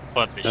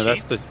 But the No,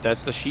 sheep.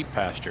 that's the sheep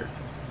pasture.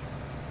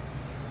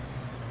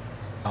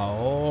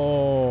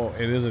 Oh,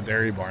 it is a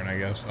dairy barn, I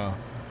guess. Huh?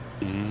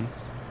 Mm-hmm.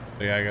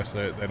 Yeah, I guess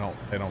they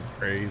don't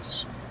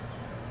graze.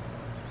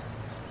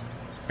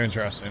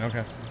 Interesting.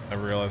 Okay,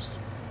 never realized.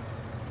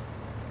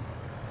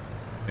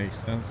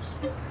 Makes sense.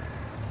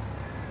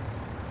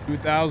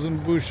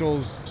 2,000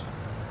 bushels.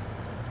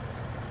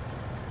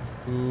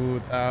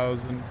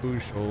 2,000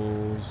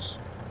 bushels.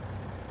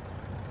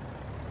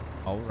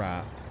 All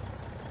right.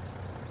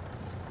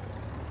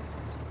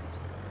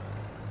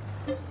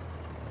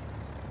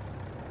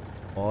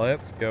 Well,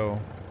 let's go.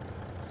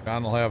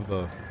 John will have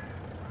the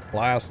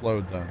last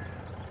load done.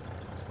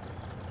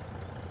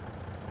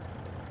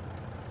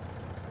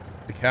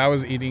 The cow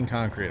is eating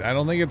concrete. I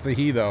don't think it's a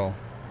he, though.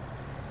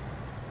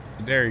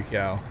 It's a dairy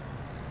cow.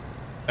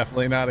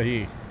 Definitely not a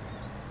he.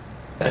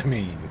 I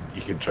mean,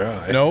 you can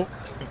try. Nope.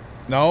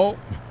 Nope.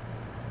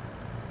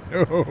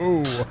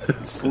 No.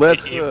 Let's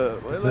leave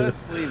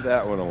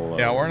that one alone.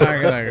 Yeah, we're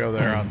not gonna go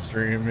there on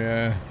stream.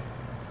 Yeah.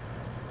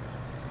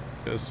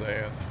 Just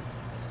saying.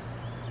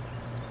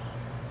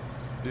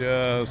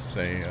 Just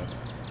saying.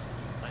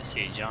 I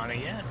see John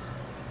again.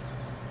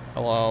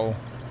 Hello.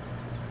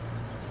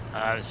 I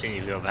haven't seen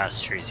you go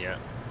past the trees yet.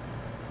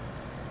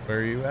 Where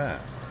are you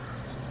at?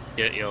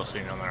 You'll see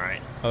me on the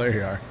right. Oh, there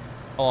you are.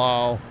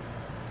 Hello.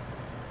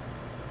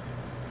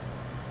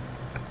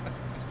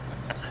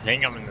 I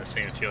think I'm in the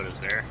same field as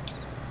Bear.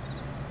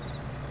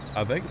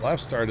 I think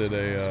Left started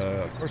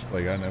a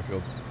courseplay guy in that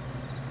field.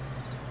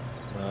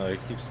 He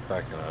keeps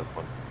backing out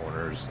on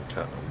corners and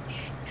cutting them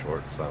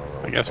short, so I don't know.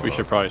 I what's guess we going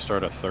should on. probably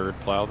start a third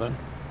plow then.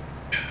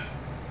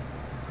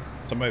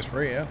 Somebody's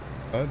free, yeah.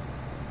 Go ahead.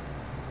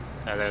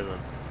 There's a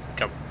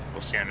couple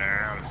people standing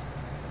around.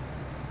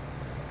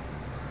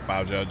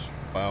 Wow, Judge.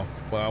 Wow.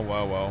 Wow,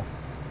 wow, wow.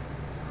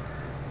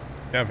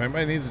 Yeah, if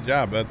anybody needs a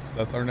job,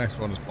 that's our next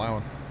one is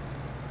plowing.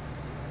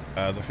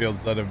 The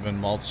fields that have been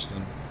mulched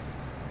and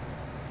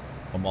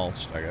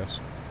mulched, I guess.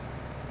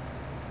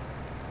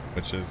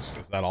 Which is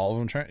that all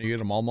of them? You get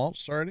them all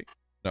mulched already?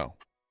 No.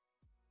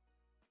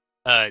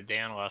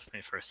 Dan left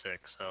me for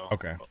 6, so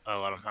Okay.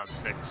 I'll let him have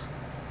 6.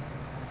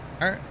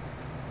 All right.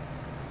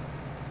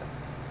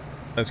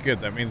 That's good.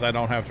 That means I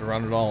don't have to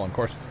run it all on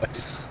course play.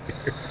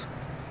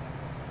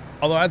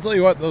 Although I tell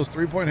you what, those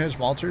 3-point hitch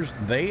mulchers,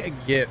 they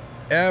get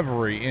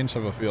every inch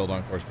of a field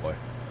on course play.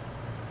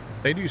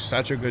 They do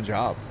such a good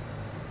job.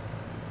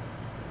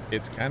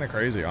 It's kind of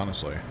crazy,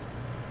 honestly,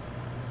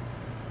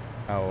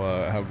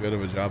 how good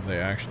of a job they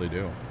actually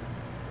do.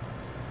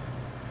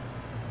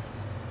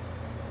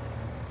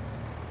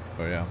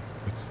 So yeah,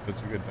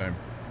 it's a good time.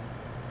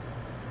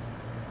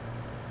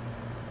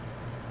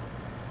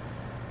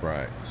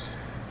 Right.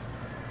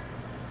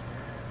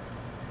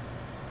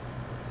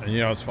 And you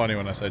know, it's funny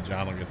when I said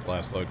John will get the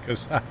last load,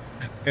 because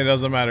it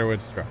doesn't matter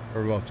which truck.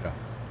 We're both John.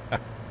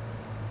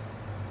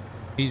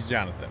 He's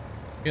Jonathan.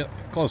 Yeah,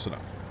 close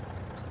enough.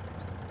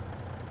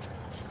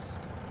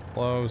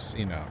 Close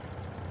enough.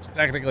 So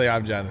technically,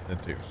 I'm Jonathan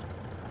too.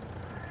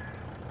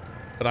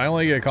 But I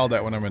only get called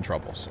that when I'm in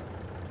trouble, so.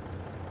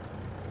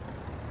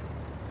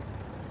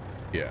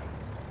 Yeah.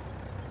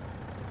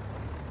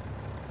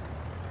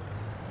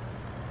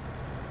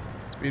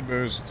 Speed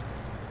boost.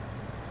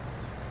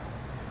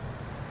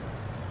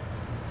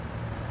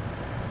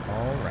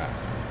 All right.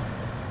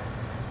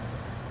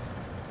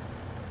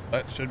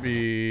 That should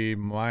be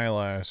my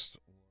last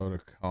load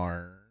of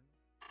corn.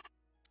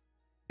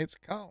 It's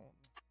corn.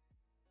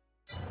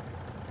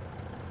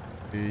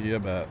 Yeah,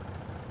 bet.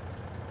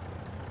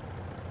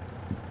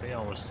 We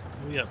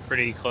got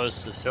pretty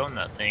close to filling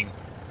that thing.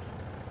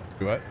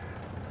 Do what?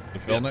 To We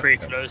fill got it?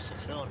 pretty Yeah. close to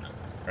filling it.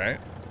 Right?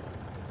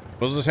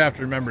 We'll just have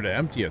to remember to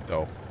empty it,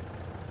 though.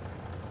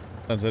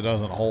 Since it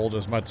doesn't hold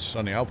as much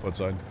on the output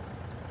side.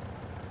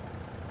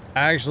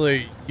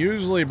 Actually,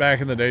 usually back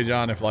in the day,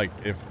 John, if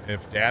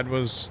Dad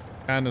was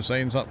kind of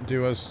saying something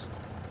to us,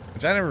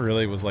 which I never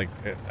really was like,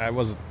 I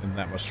wasn't in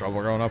that much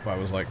trouble growing up. I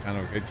was like kind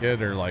of a good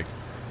kid, or like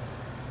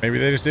maybe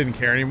they just didn't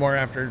care anymore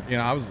after, you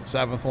know, I was the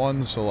 7th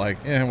one, so like,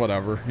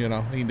 whatever, you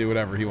know, he can do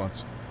whatever he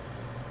wants.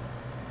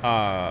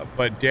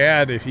 But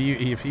Dad, if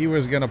he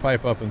was gonna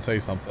pipe up and say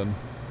something,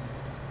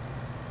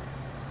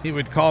 he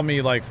would call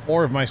me like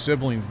 4 of my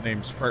siblings'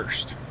 names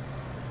first,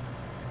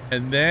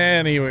 and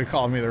then he would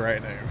call me the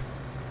right name.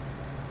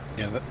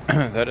 Yeah,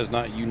 that is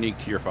not unique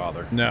to your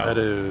father.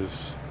 No.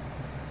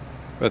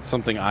 That's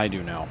something I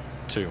do now,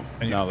 too.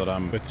 Now that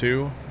I'm with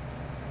 2?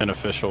 An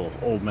official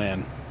old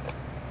man.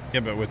 Yeah,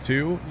 but with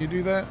 2, you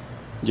do that?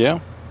 Yeah.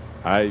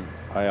 I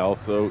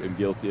also am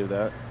guilty of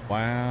that.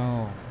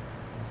 Wow.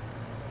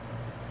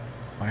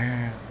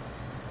 Wow.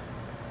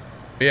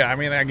 Yeah, I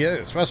mean, I get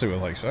it, especially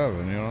with like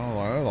 7, you know,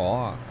 like, there's a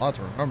lot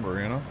to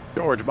remember, you know?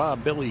 George,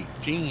 Bob, Billy,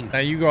 Gene. Now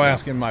you go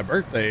asking my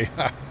birthday.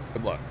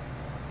 Good luck.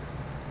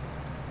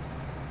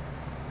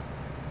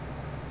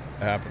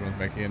 That happened with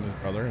Mickey and his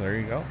brother. There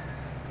you go.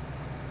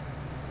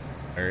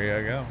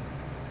 There you go.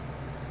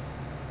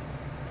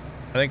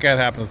 I think that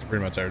happens to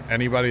pretty much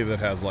anybody that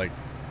has like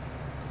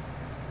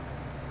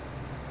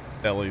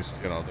at least,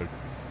 you know,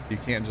 you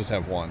can't just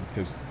have one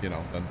because, you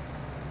know, then,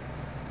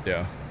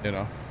 yeah, you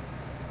know.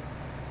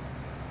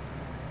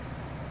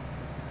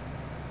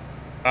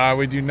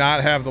 We do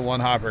not have the one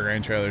hopper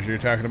grain trailers. You're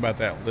talking about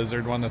that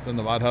lizard one that's in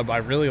the mod hub. I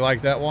really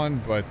like that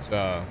one, but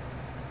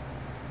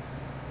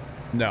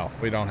no,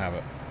 we don't have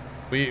it.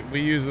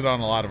 We use it on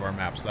a lot of our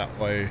maps that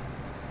way.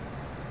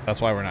 That's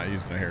why we're not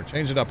using it here.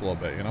 Change it up a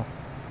little bit, you know?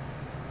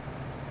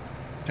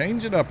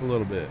 Change it up a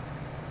little bit.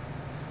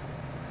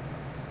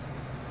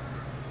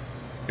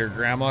 Your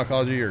grandma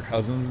called you your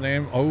cousin's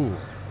name? Oh.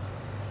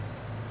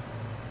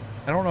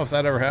 I don't know if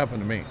that ever happened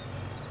to me.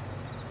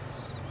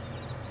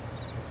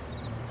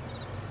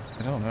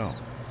 I don't know.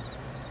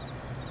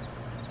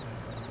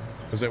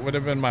 Because it would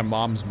have been my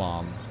mom's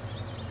mom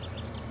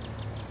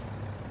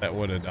that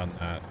would have done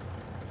that.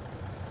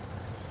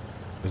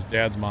 It was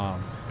Dad's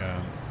mom,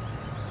 yeah.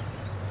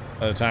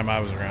 By the time I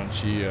was around,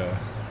 she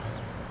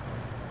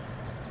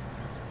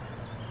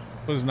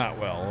was not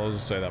well, I'll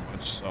just say that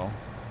much, so.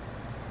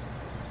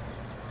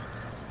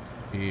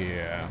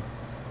 Yeah.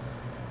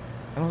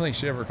 I don't think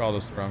she ever called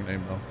us the wrong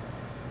name, though.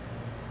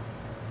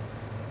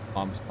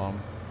 Mom's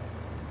mom.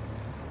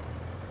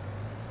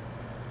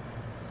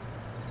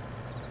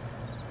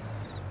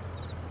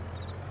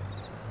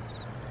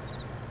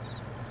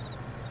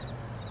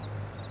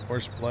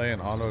 Horseplay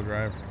and auto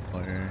drive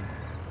friendly.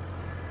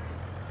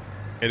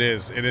 It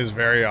is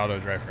very auto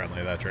drive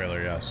friendly, that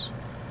trailer, yes.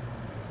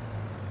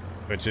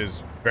 Which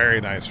is very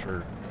nice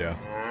for, yeah.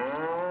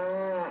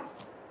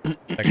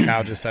 That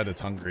cow just said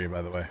it's hungry,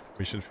 by the way.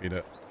 We should feed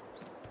it.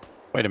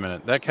 Wait a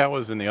minute. That cow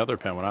was in the other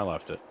pen when I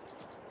left it.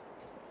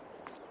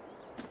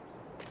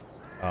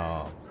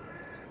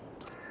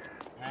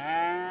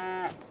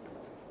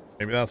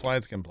 Maybe that's why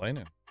it's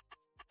complaining.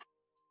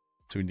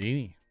 It's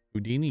Houdini.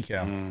 Houdini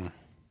cow.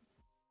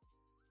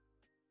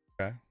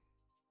 Okay.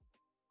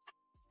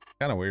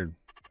 Kind of weird.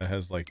 It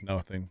has like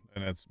nothing,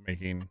 and it's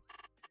making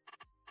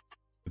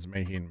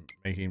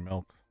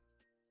milk.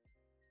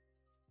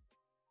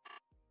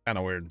 Kind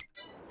of weird.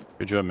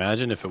 Could you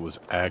imagine if it was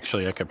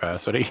actually a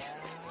capacity?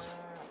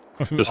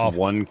 Just Off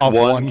one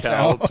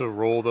cow to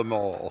rule them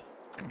all.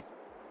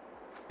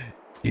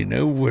 In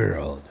a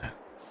world.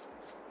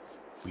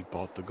 We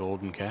bought the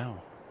golden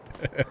cow.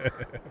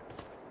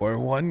 Where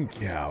one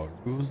cow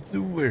rules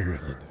the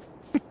world.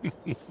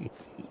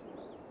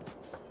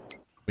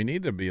 We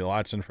need to be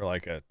watching for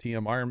like a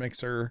TMR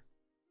mixer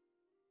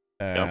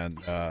and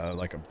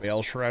like a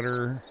bale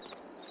shredder.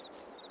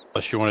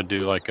 Unless you want to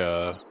do like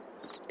a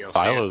DLC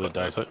silo that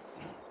does it.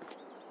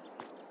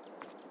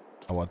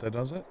 Oh, what that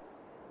does it?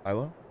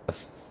 Silo?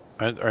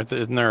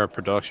 Isn't there a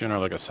production or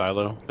like a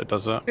silo that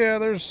does that? Yeah,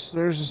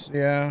 there's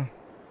yeah.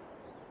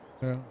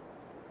 Yeah.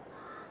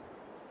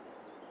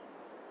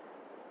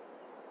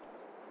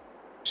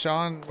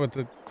 Sean, with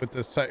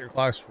the set your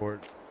clocks for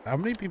it, how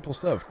many people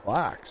still have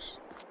clocks?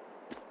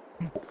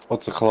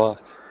 What's a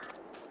clock?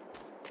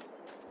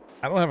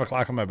 I don't have a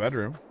clock in my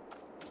bedroom.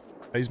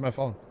 I use my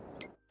phone.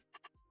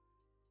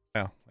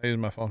 Yeah, I use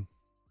my phone.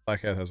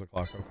 Black Cat has a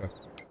clock, okay.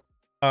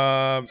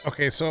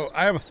 Okay, so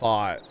I have a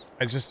thought.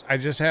 I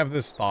just have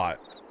this thought.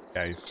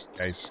 Guys.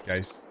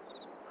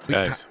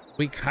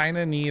 We kind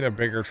of need a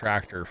bigger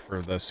tractor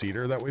for the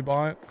seeder that we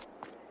bought.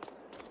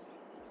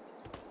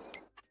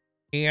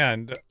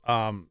 And,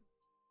 so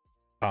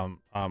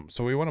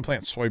we want to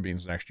plant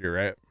soybeans next year,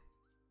 right?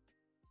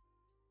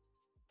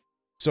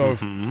 So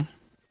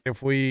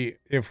if we,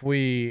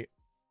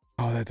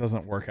 oh, that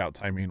doesn't work out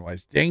timing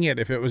wise. Dang it.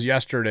 If it was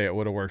yesterday, it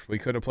would have worked. We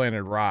could have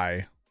planted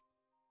rye.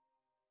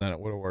 Then it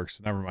would have worked.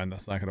 So never mind.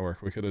 That's not going to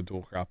work. We could have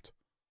dual cropped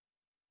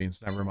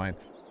beans. Never mind.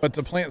 But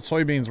to plant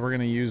soybeans, we're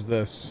going to use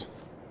this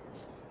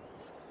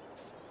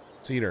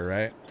seeder,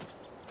 right?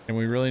 And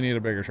we really need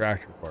a bigger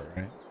tractor for it,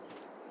 right?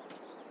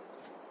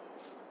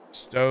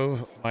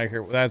 Stove,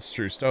 microwave. That's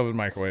true. Stove and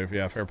microwave.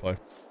 Yeah, fair play.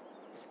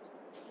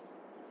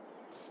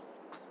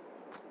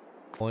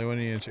 Only when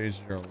you need to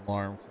change your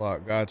alarm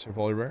clock. Gotcha,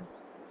 Polar Bear.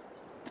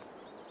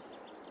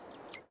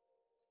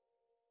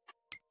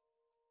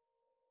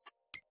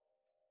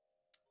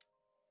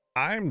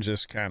 I'm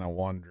just kind of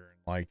wondering,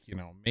 like, you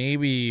know,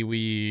 maybe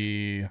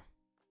we...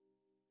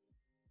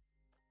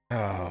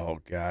 Oh,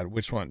 God.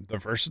 Which one? The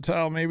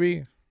Versatile,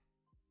 maybe?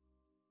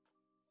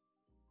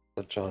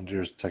 The John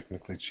Deere is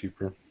technically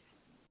cheaper.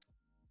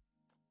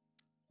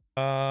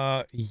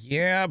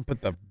 Yeah,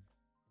 but the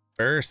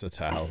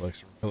Versatile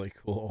looks really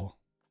cool.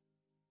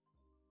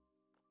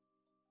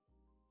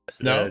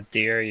 The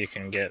Deere, you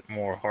can get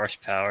more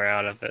horsepower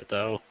out of it,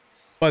 though.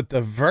 But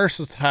the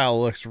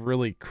Versatile looks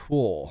really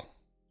cool.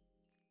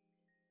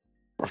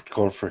 We're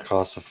going for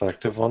cost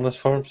effective on this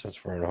farm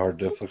since we're in hard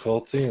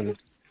difficulty, and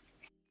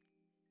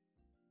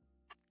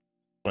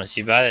Once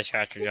you buy the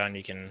tractor, John,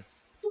 you can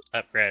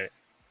upgrade it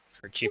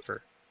for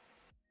cheaper.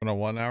 When a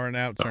 1 hour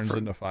nap turns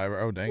into 5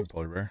 hours. Oh, dang,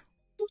 Polar Bear.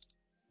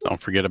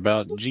 Don't forget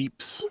about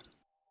Jeeps.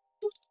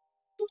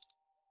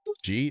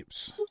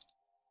 Jeeps?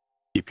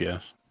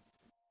 GPS.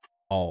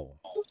 Oh.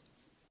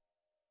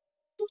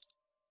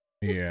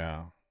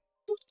 Yeah.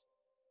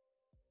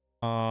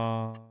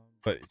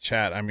 But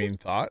chat, I mean,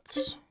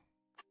 thoughts?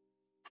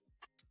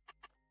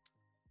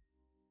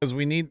 Because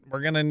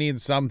we're gonna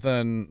need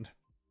something.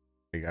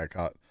 We got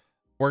caught.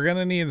 We're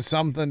gonna need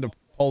something to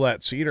pull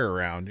that cheater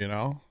around, you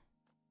know?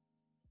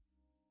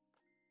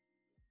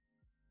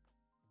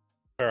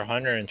 For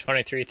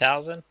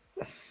 123,000,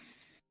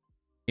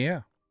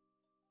 Yeah.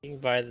 you can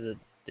buy the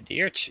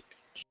deer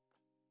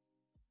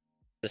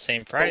the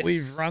same price. But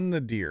we've run the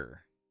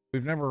deer.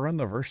 We've never run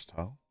the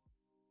versatile.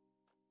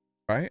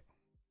 Right?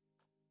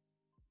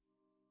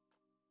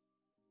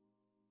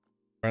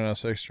 Run a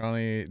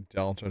 620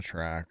 Delta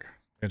track.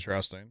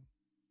 Interesting.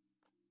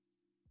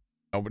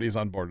 Nobody's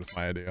on board with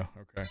my idea.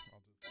 Okay.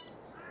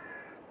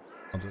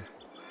 I'll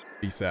just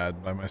be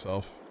sad by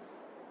myself.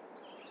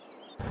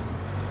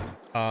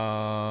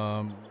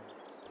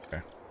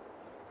 Okay.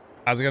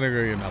 I was gonna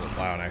go get another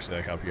plow and actually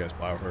like help you guys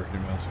plow for a few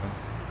minutes.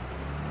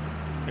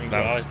 So. You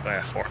can always buy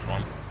a fourth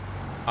one.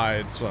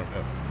 It's what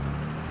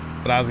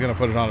but I was gonna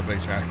put it on a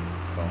big track.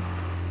 So.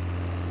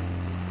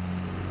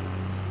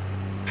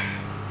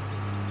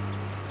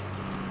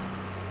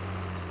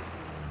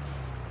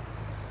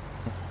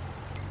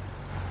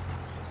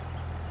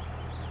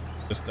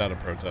 Just out of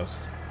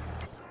protest.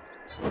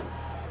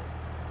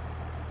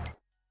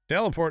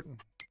 Teleporting.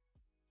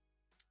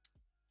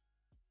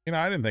 You know,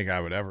 I didn't think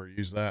I would ever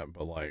use that,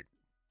 but like.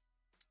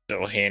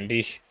 So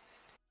handy.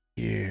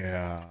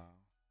 Yeah.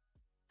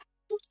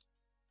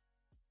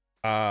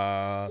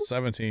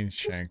 17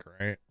 shank,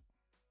 right?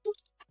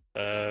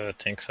 I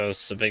think so.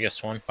 It's the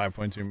biggest one.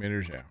 5.2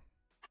 meters, yeah.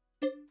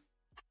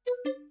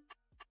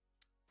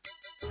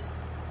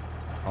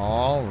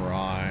 All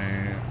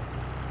right.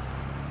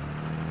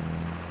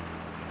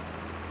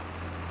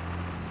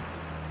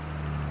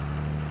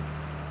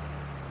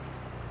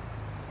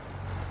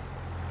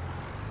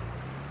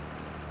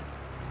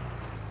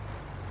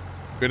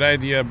 Good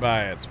idea,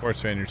 buy it. Sports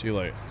fan, you're too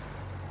late.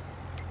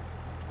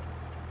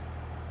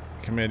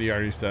 Committee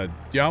already said,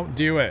 don't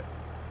do it.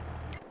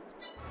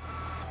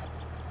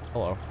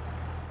 Hello.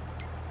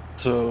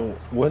 So,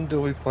 when do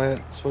we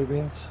plant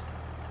soybeans?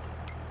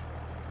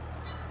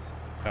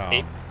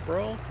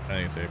 April? I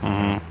think it's April.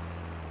 Mhm.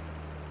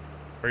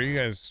 Where are you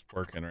guys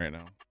working right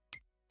now?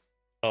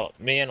 Well,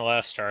 me and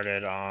Les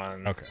started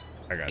on. Okay,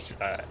 I got you.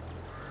 Side.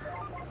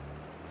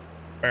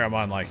 I'm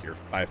on like your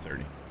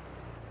 5:30.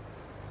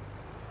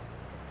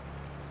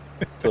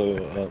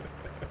 So,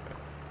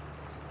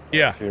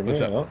 Yeah, hear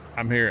what's me up? out.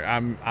 I'm here.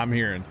 I'm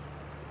hearing.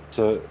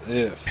 So,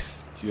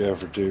 if you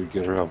ever do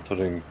get around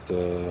putting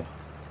the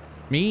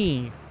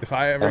Me, if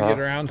I ever get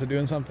around to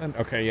doing something,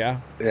 okay, yeah.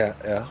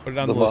 yeah Put it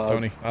on the list,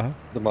 Tony.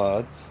 the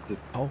mods that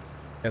Yeah,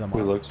 the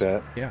we mods. looked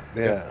at, Yeah.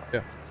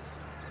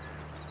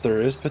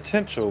 there is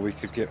potential we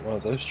could get one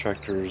of those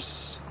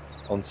tractors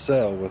on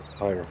sale with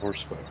higher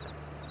horsepower.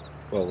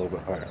 Well, a little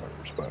bit higher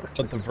horsepower.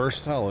 But the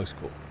versatile looks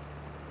cool.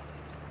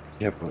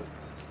 Yeah, but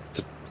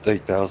the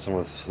 8,000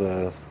 with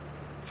the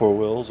 4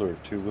 wheels or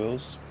 2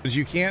 wheels. Because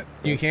you can't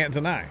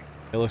deny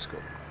it looks cool.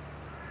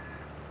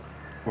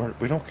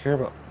 We don't care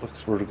about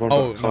looks. We're going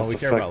Oh to no, cost we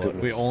care about looks.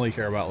 effectiveness. We only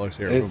care about looks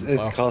here. It's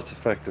cost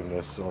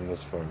effectiveness on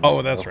this farm.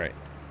 Oh, that's right.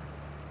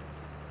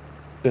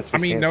 Since we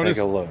I mean, can't notice.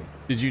 take a loan.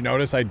 Did you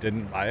notice I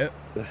didn't buy it?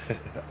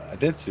 I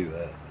did see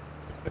that.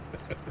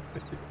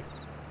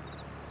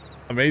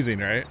 Amazing,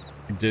 right?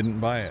 I didn't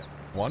buy it.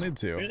 Wanted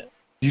to.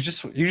 You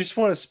just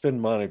want to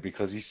spend money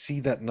because you see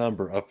that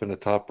number up in the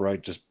top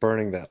right, just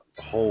burning that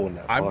hole in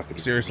that pocket. I'm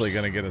seriously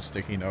gonna get a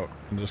sticky note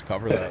and just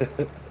cover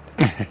that.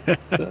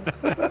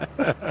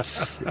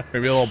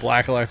 Maybe a little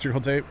black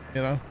electrical tape,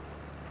 you know,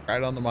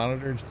 right on the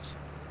monitor, just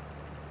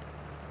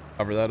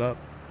cover that up.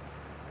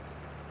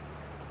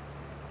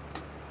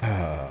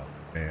 Oh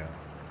man.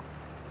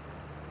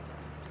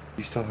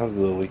 You still have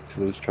the link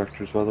to those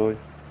tractors, by the way?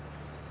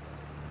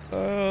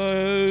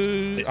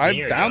 I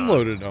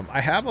downloaded them. I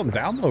have them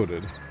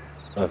downloaded.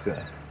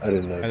 Okay, I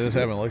didn't know. I just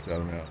haven't looked at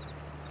them yet.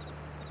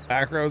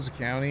 Backroads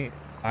County.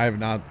 I have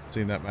not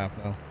seen that map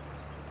now.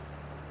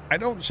 I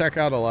don't check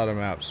out a lot of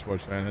maps,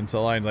 Sportsman,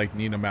 until I like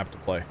need a map to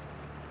play.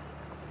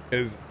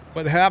 Is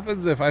what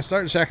happens if I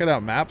start checking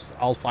out maps?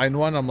 I'll find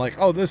one. I'm like,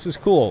 oh, this is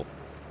cool.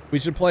 We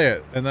should play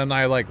it, and then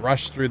I like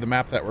rush through the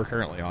map that we're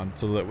currently on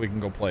so that we can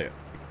go play it.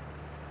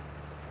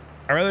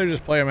 I'd rather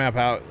just play a map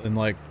out and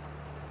like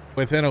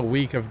within a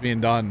week of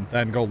being done,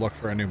 then go look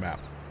for a new map.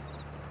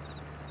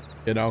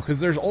 You know, because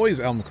there's always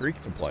Elm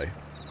Creek to play.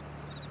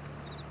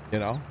 You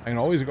know, I can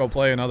always go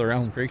play another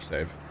Elm Creek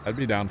save. I'd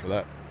be down for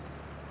that.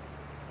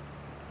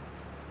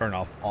 Turn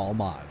off all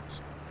mods.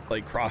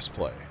 Like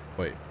crossplay.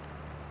 Wait.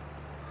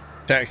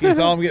 Chat, can you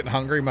tell I'm getting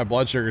hungry? My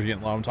blood sugar's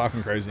getting low. I'm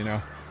talking crazy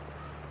now.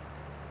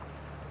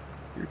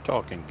 You're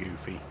talking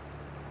goofy.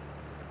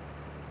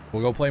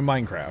 We'll go play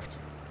Minecraft.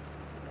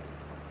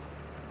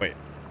 Wait.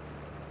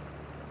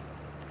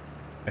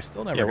 I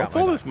still never got what's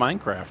my all this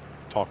Minecraft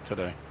talk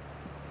today?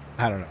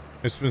 I don't know.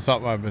 It's been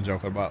something I've been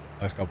joking about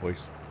last couple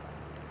weeks.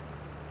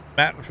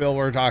 Matt and Phil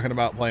were talking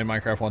about playing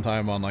Minecraft one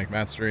time on like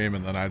Matt's stream,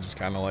 and then I just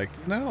kind of like,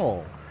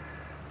 no.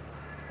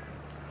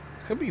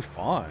 Could be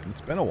fun.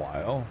 It's been a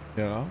while,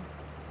 you know?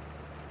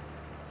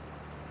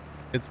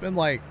 It's been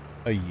like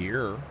a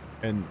year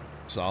and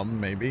some,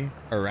 maybe,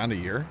 or around a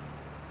year.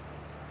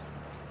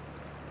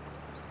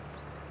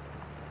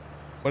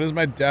 What is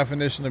my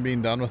definition of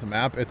being done with a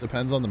map? It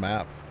depends on the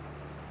map.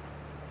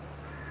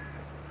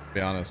 To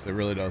be honest, it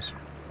really does.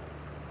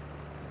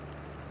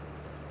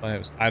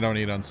 I don't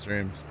eat on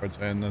stream, sports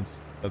fan.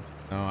 That's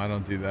no, I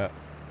don't do that.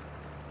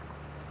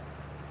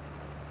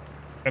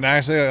 And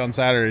actually, on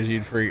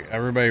Saturdays,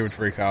 everybody would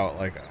freak out.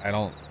 Like,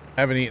 I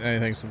haven't eaten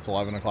anything since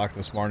 11 o'clock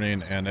this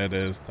morning, and it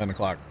is 10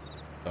 o'clock.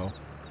 So,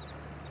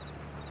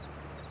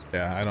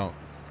 yeah, I don't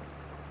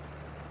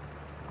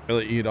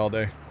really eat all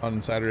day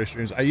on Saturday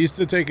streams. I used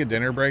to take a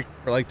dinner break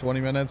for like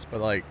 20 minutes,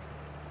 but like,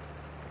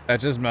 that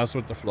just messed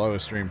with the flow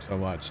of stream so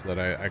much that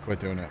I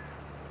quit doing it.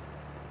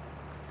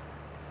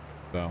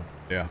 So,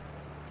 yeah.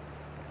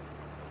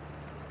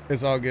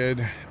 It's all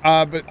good.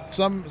 But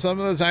some of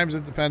the times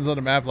it depends on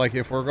the map. Like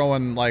if we're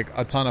going like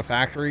a ton of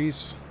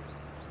factories,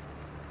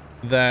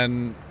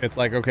 then it's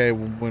like, okay,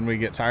 when we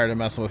get tired of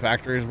messing with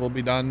factories, we'll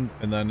be done.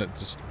 And then it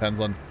just depends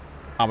on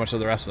how much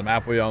of the rest of the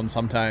map we own.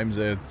 Sometimes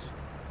it's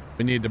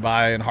we need to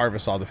buy and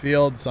harvest all the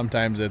fields.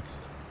 Sometimes it's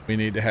we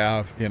need to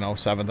have,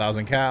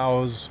 7,000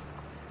 cows.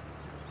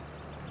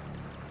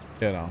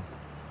 You're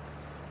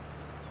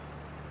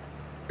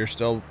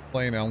still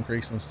playing Elm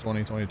Creek since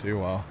 2022.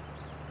 Wow.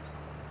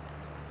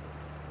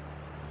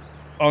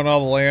 Own all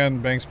the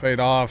land, banks paid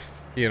off.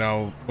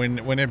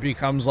 When it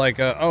becomes like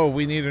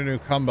we need a new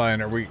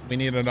combine or we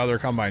need another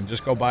combine,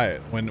 just go buy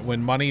it.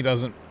 When money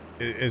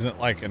isn't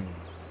like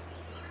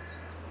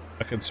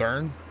a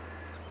concern,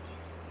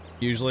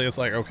 usually it's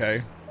like,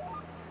 okay.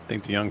 I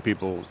think the young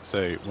people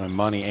say when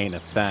money ain't a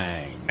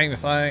thing.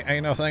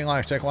 Ain't no thing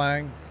like stick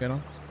wang,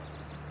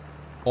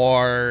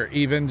 or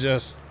even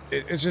just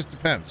it just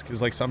depends,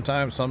 because like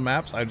sometimes some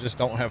maps I just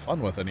don't have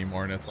fun with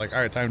anymore, and it's like, all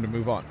right, time to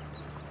move on.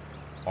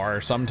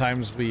 Or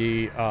sometimes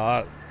we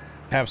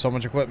have so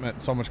much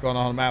equipment, so much going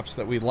on maps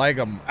that we lag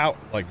them out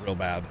like real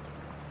bad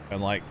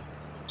and like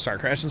start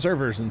crashing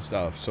servers and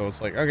stuff. So it's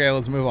like, okay,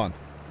 let's move on.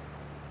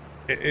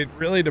 It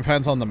really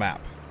depends on the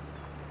map.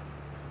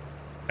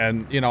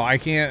 And, I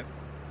can't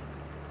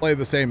play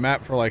the same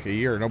map for like a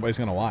year. Nobody's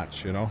going to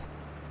watch,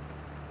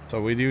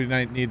 So we do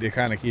need to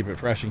kind of keep it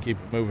fresh and keep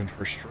it moving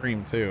for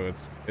stream too.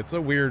 It's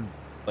a weird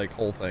like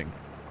whole thing.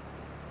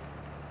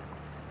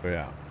 So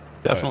yeah.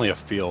 Definitely a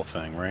feel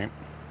thing, right?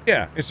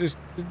 Yeah, it's just,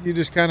 you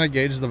just kind of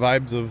gauge the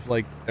vibes of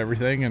like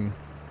everything, and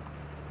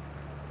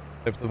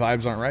if the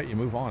vibes aren't right, you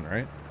move on,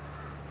 right?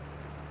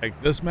 Like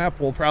this map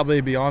will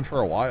probably be on for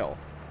a while.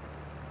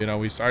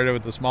 We started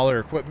with the smaller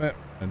equipment,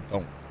 and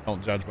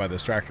don't judge by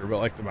this tractor, but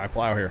like my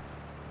plow here.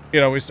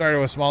 We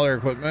started with smaller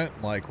equipment,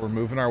 like we're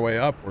moving our way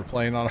up. We're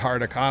playing on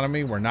hard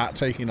economy. We're not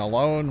taking a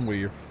loan.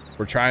 We're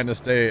trying to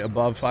stay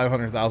above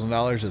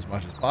 $500,000 as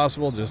much as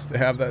possible, just to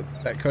have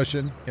that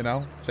cushion,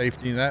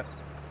 safety net.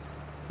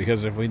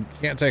 Because if we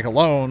can't take a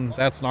loan,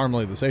 that's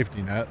normally the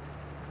safety net.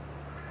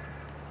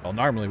 Well,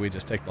 normally we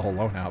just take the whole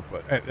loan out,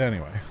 but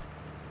anyway.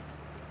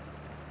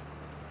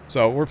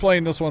 So we're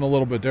playing this one a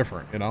little bit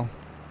different,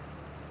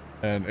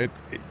 And it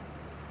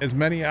as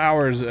many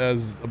hours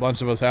as a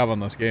bunch of us have on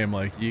this game,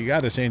 like you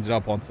got to change it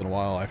up once in a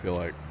while, I feel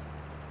like.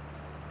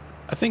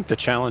 I think the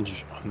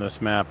challenge on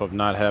this map of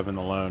not having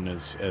the loan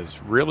is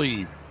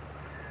really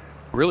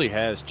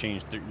has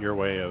changed your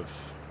way of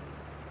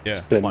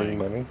spending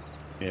money.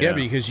 Yeah,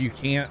 because you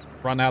can't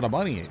run out of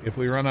money. If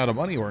we run out of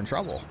money, we're in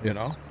trouble, You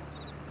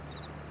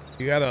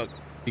gotta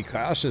be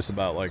cautious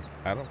about, like,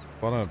 I don't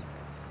want to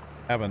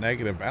have a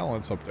negative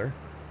balance up there.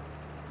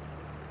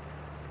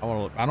 I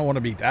don't want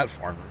to be that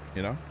farmer,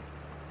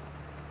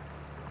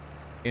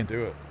 Can't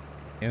do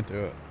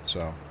it.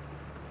 So,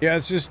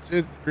 yeah,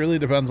 it really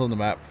depends on the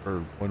map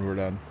for when we're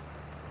done.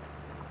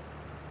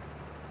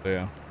 So,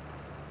 yeah.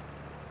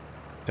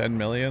 10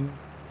 million?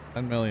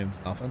 10 million's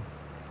nothing.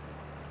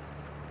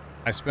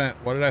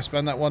 What did I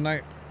spend that one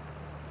night?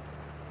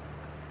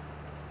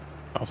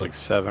 I was like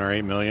 7 or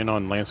 8 million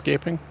on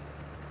landscaping.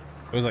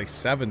 It was like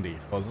 70,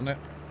 wasn't it?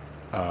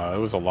 It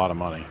was a lot of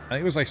money. I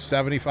think it was like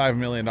 $75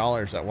 million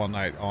that one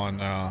night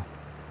on,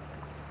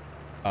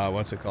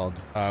 what's it called?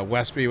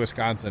 Westby,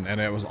 Wisconsin. And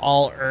it was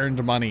all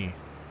earned money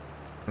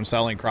from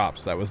selling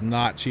crops. That was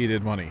not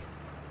cheated money.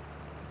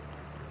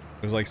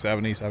 It was like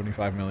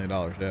 $75 million,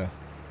 yeah.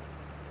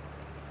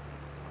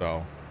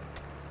 So,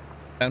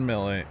 10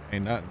 million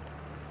ain't nothing.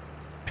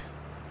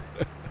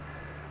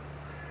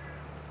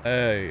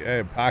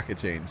 Hey, pocket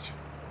change.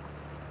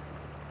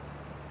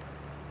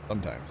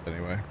 Sometimes,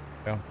 anyway.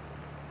 Yeah.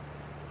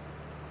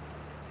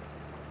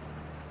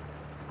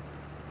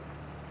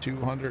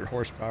 200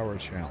 horsepower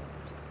challenge.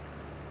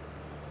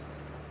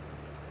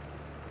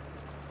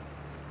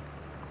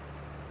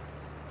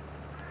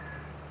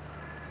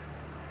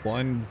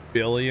 $1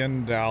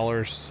 billion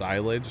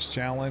silage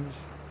challenge.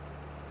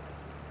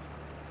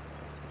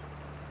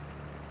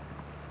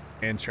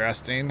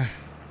 Interesting.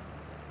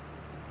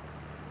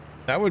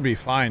 That would be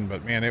fine,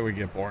 but man, it would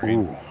get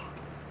boring. Ooh.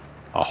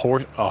 A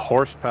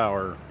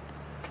horsepower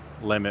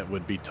limit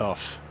would be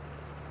tough.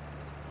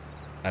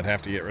 I'd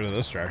have to get rid of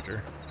this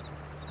tractor.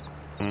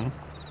 Hmm?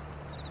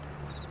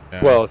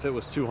 Yeah. Well, if it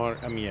was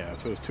 200, I mean, yeah,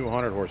 if it was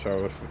 200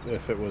 horsepower,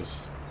 if it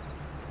was,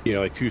 you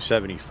know, like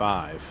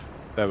 275,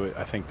 that would,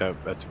 I think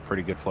that's a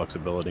pretty good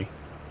flexibility.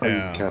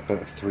 Yeah. Cap it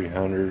at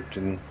 300,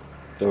 and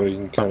that way you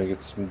can kind of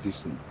get some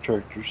decent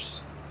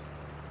tractors.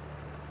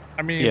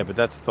 I mean, Yeah, but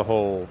that's the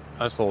whole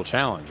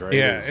challenge, right?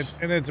 yeah,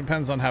 it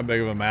depends on how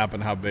big of a map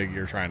and how big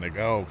you're trying to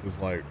go. Because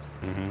like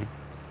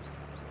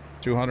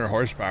 200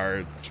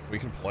 horsepower, we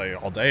can play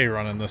all day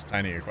running this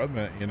tiny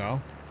equipment. You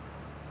know,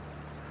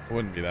 it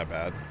wouldn't be that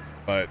bad.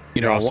 But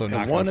you you're know, also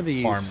not going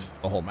to farm these,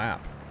 the whole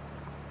map.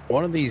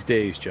 One of these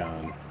days,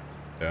 John.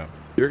 Yeah.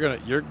 You're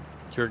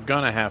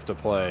gonna have to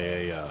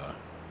play a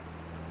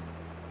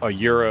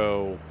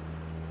Euro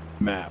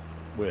map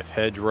with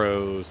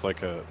hedgerows,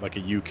 like a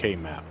UK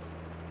map.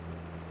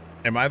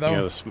 Am I though? You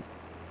know,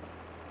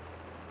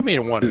 I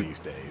mean, one of these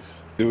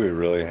days. Do we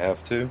really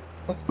have to?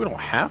 We don't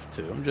have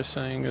to. I'm just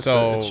saying. It's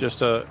So-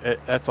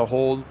 that's a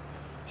whole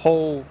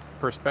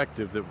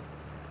perspective that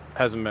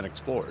hasn't been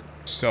explored.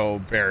 So,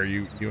 Bear,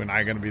 you and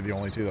I going to be the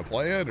only two that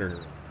play it, or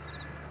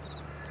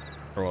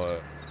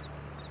what?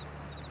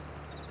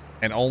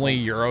 And only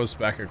Euro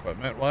spec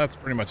equipment? Well, that's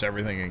pretty much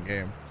everything in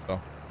game. So,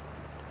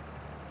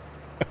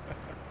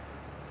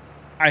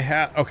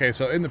 okay.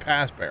 So in the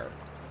past, Bear,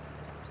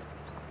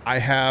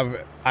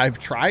 I've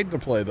tried to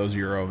play those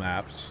Euro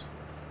maps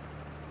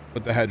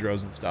with the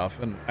hedgerows and stuff,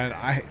 and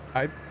I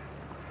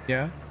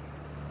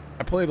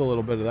played a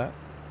little bit of that.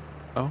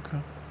 Okay.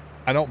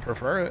 I don't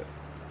prefer it.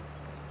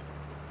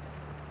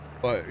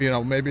 But, you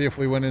know, maybe if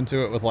we went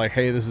into it with like,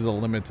 hey, this is a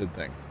limited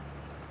thing.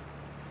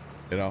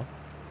 You know?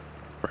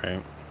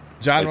 Right.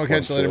 John, Like we'll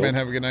catch you one later, man. field?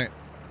 Have a good night.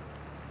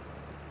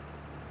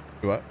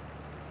 What?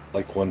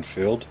 Like one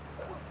field?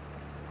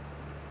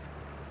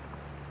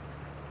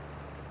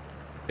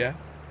 Yeah.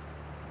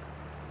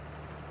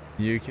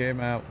 UK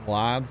map.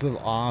 Lots of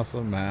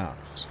awesome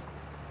maps.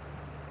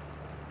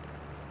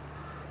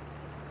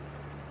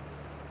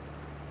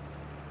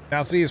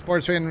 Now, see,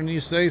 sports fan, when you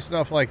say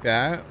stuff like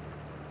that,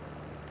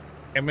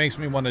 it makes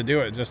me want to do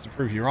it just to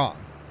prove you wrong.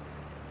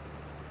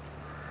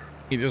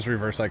 He just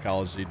reverse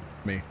psychology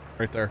me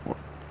right there.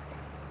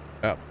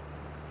 Yep.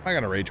 I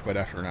gotta rage quit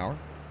after an hour.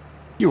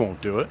 You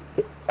won't do it.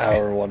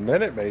 Hour and 1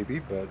 minute, maybe,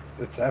 but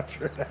it's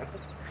after an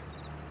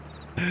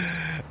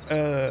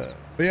hour.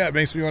 But yeah, it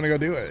makes me want to go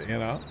do it, you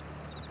know?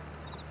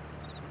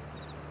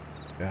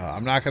 Yeah,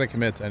 I'm not gonna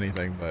commit to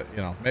anything, but,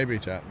 you know, maybe,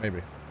 chat,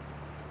 maybe.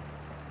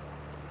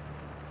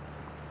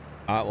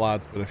 Not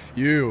lots, but a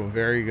few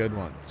very good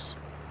ones.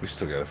 We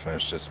still got to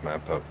finish this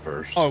map up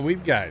first. Oh,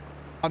 we've got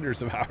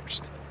hundreds of hours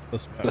to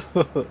this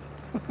map.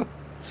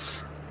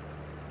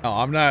 No,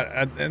 I'm not,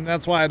 and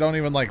that's why I don't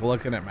even like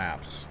looking at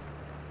maps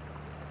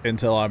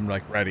until I'm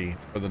like ready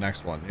for the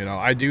next one. You know,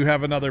 I do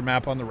have another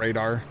map on the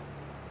radar.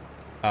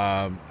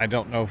 I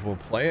don't know if we'll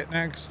play it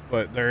next,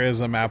 but there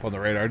is a map on the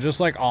radar. Just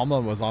like Alma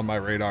was on my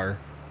radar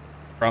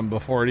from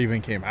before it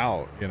even came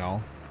out, you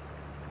know.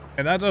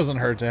 And that doesn't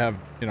hurt to have,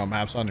 you know,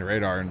 maps on your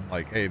radar and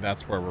like, hey,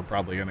 that's where we're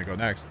probably going to go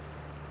next.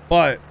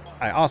 But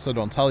I also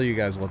don't tell you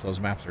guys what those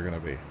maps are going to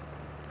be.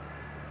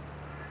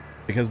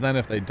 Because then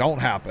if they don't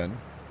happen,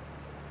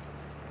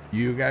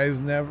 you guys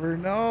never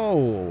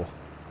know.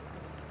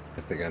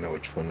 I think I know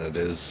which one it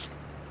is.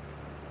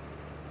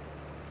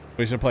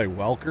 We should play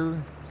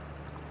Welker.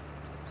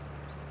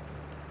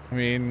 I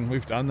mean,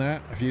 we've done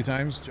that a few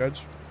times,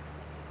 Judge.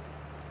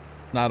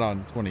 Not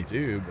on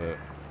 22, but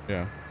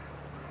yeah.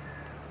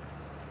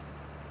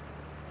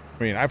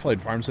 I mean, I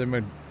played Farm Sim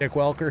with Nick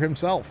Welker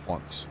himself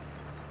once.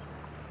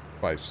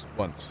 Twice.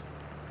 Once.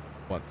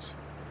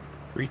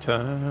 3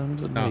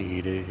 times a No.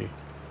 lady.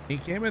 He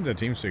came into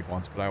TeamSpeak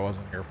once, but I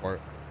wasn't here for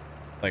it.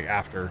 Like,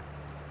 after.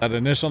 That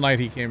initial night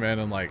he came in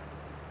and, like,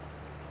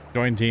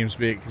 joined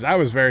TeamSpeak. Because I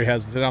was very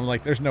hesitant. I'm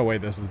like, there's no way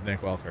this is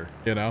Nick Welker,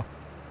 you know?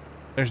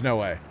 There's no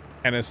way.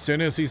 And as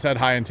soon as he said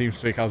hi in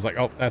TeamSpeak, I was like,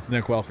 oh, that's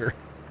Nick Welker.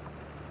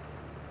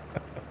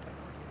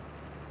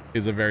 He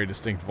has a very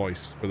distinct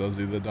voice, for those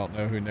of you that don't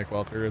know who Nick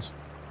Welker is.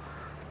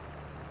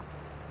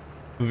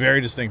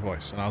 Very distinct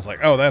voice. And I was like,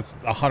 oh, that's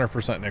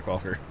 100% Nick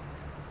Welker.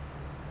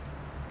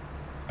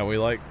 And we,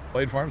 like,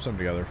 played Farm Sim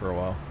together for a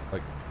while.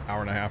 Like, an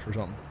hour and a half or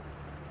something.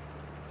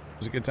 It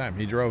was a good time.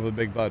 He drove a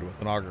big bud with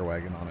an auger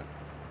wagon on it.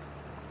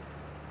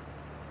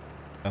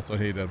 That's what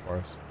he did for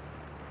us.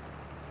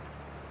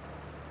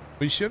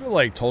 We should have,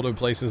 like, told him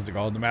places to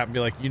go on the map and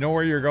be like, you know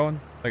where you're going?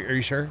 Like, are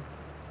you sure?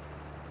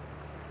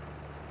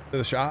 To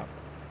the shop?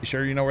 You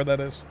sure you know where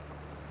that is?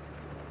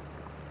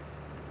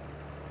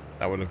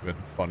 That would have been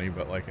funny,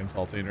 but, like,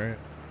 insulting, right?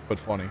 But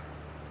funny.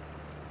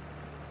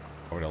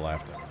 I would have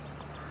laughed at him.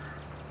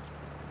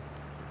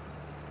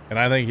 And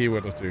I think he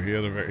would have too. He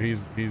had a very,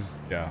 he's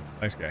yeah,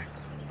 nice guy.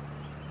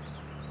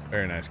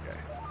 Very nice guy.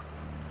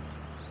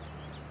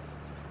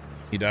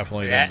 He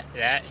definitely did.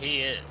 That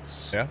he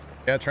is. Yeah,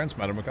 yeah. Trent's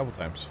met him a couple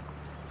times.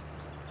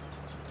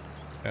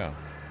 Yeah.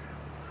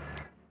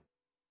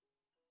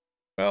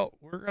 Well,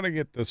 we're gonna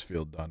get this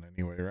field done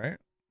anyway, right?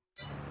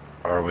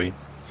 Are we?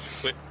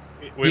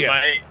 We Yeah.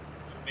 might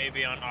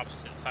maybe on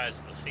opposite sides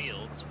of the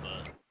fields,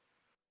 but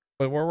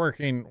But we're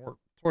working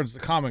towards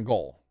the common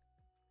goal.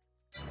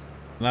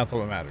 And that's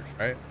what matters,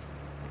 right?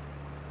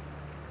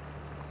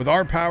 With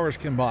our powers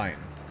combined.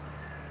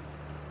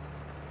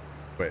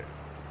 Wait.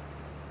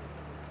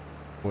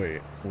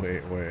 Wait.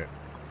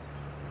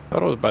 I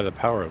thought it was by the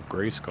power of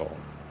Grayskull.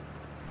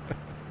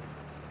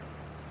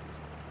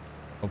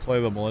 I'll play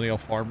the Millennial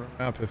Farmer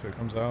map if it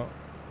comes out.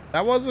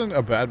 That wasn't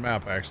a bad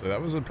map, actually.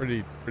 That was a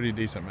pretty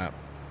decent map.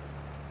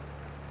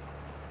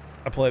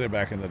 I played it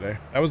back in the day.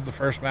 That was the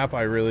first map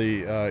I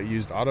really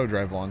used auto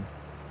drive on.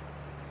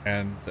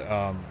 And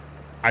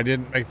I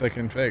didn't make the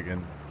config,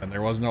 and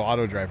there was no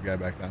auto drive guy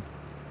back then.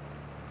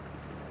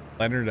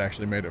 Leonard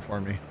actually made it for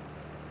me.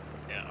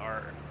 Yeah,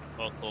 our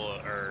local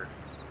or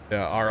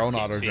yeah, our own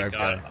auto drive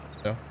guy.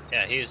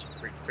 Yeah, he was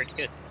pretty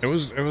good. It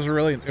was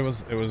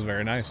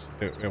very nice.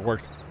 It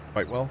worked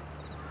quite well.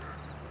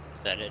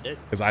 That it did.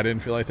 Because I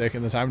didn't feel like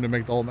taking the time to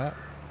make the whole map.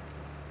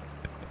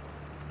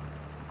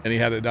 And he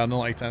had it done in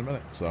like 10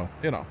 minutes, so,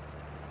 you know.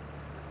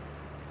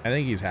 I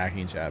think he's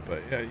hacking chat,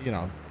 but, you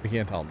know, we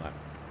can't tell him that.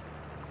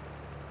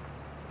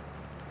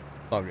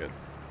 It's all good.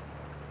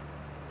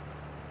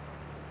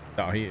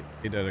 No, he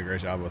did a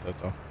great job with it,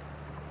 though.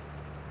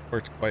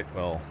 Worked quite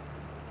well.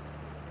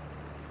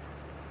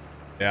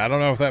 Yeah, I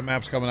don't know if that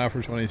map's coming out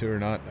for 22 or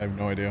not. I have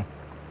no idea.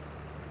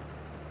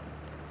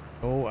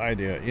 No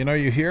idea. You know,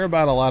 you hear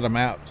about a lot of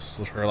maps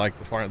for like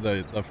the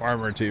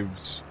farmer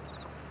tubes,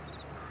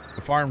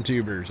 the farm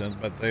tubers,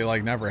 but they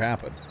like never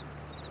happen.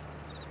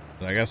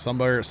 And I guess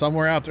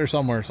somewhere out there,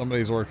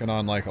 somebody's working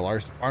on like a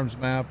Larson Farms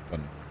map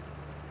and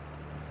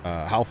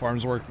How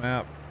Farms Work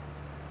map,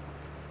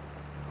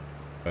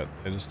 but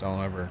they just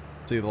don't ever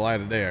see the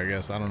light of day. I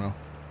guess I don't know.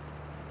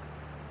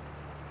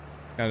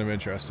 Kind of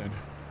interesting.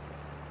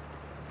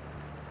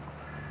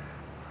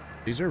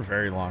 These are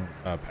very long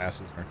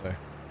passes, aren't they?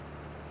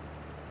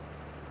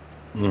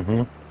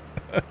 Mm-hmm.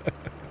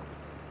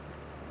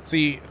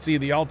 See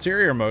the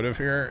ulterior motive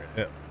here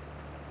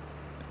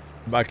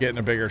about getting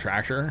a bigger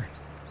tractor.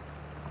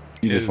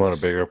 You just want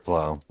a bigger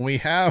plow. We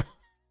have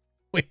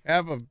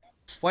a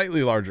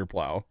slightly larger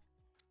plow,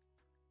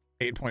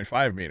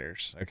 8.5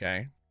 meters.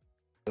 Okay.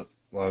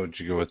 Why would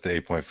you go with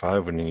the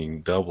 8.5 when you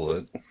can double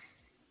it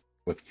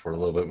for a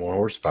little bit more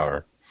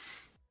horsepower?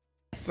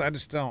 So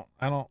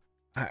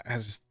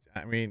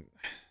I mean,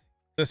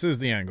 this is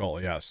the end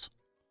goal, yes.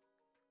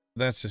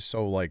 That's just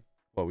so like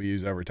what we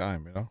use every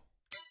time, you know?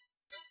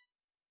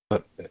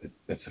 But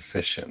it's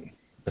efficient.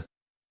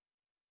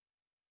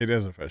 It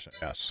is efficient,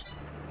 yes.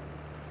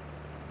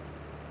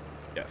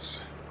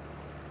 Yes.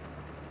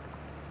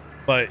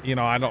 But, you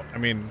know, I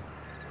mean,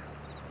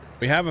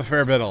 we have a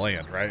fair bit of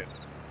land, right?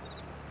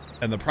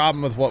 And the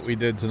problem with what we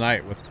did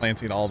tonight with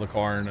planting all the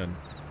corn and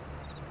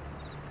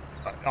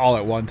all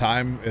at one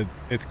time,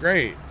 it's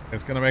great.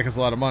 It's going to make us a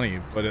lot of money,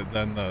 but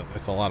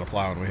it's a lot of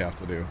plowing we have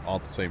to do all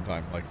at the same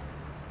time. Like,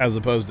 as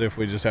opposed to if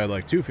we just had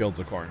like 2 fields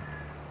of corn,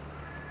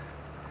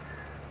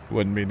 it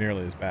wouldn't be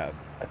nearly as bad.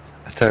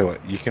 I tell you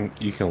what,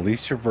 you can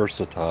lease your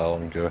versatile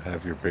and go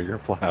have your bigger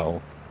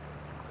plow.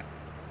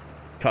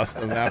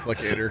 Custom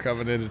applicator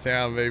coming into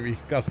town, baby.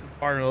 Custom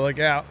farmer, look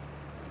out.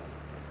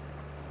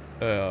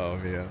 Oh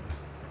man.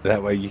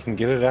 That way you can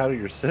get it out of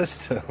your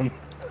system.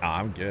 Oh,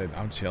 I'm good.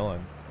 I'm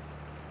chilling.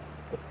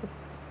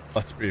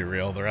 Let's be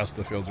real. The rest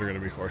of the fields are going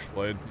to be coarse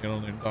blade. You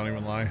don't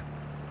even lie.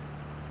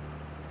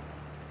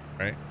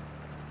 Right?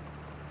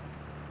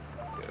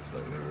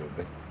 Definitely will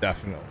be.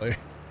 Definitely.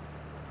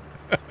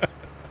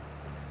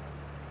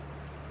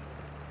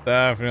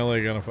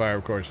 Definitely going to fire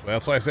coarse blade.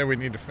 That's why I say we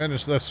need to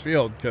finish this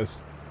field,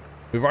 because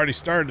we've already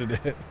started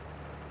it.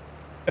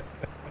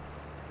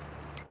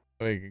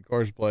 We can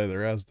course play the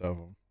rest of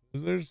them.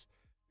 There's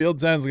field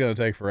 10's going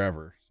to take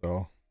forever,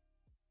 so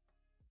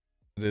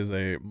it is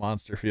a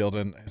monster field,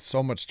 and it's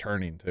so much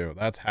turning too.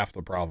 That's half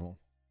the problem.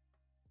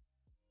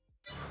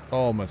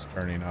 So much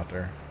turning out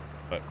there,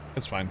 but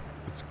it's fine.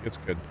 It's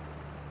good.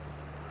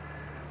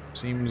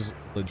 Seems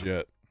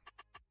legit.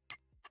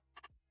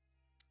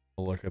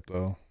 We'll look at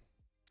the.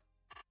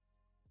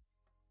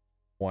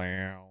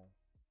 Wow.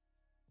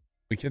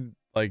 We could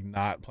like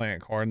not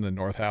plant corn in the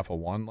north half of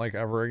 1 like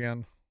ever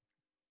again.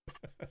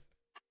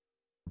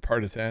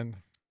 Part of 10.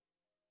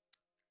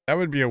 That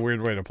would be a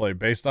weird way to play.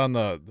 Based on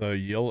the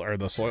yield or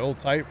the soil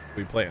type,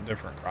 we plant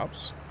different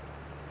crops.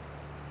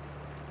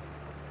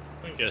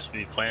 We can just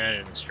be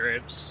planted in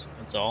strips.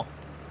 That's all.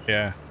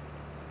 Yeah.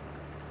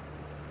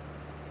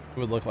 It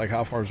would look like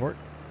how farms work.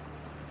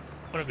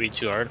 Wouldn't be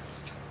too hard.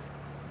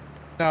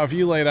 Now, if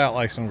you laid out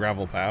like some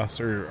gravel paths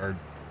or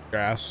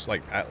grass,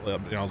 like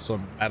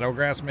some meadow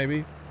grass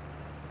maybe.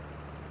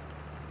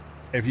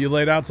 If you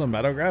laid out some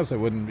meadow grass, it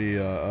wouldn't be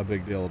a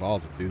big deal at all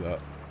to do that.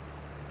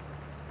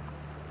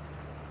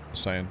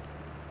 Just saying.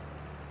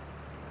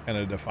 Kind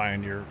of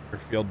define your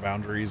field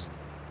boundaries, and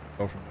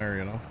go from there,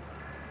 you know.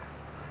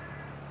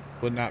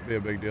 Would not be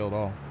a big deal at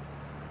all.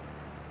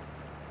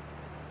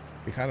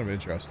 Be kind of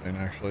interesting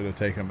actually to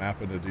take a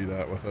map and to do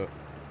that with it.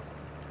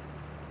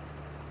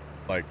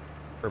 Like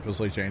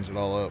purposely change it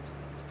all up.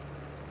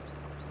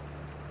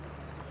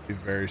 Be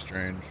very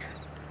strange.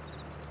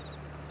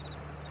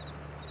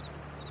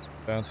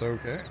 That's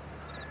okay.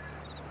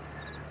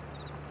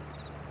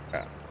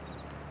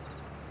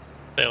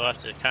 they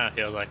left, it kind of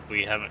feels like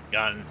we haven't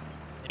gotten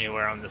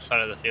anywhere on this side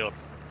of the field.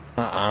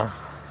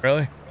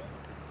 Really?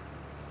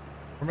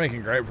 We're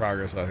making great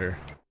progress out here.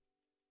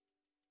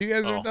 You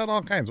guys have done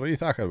all kinds. What are you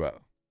talking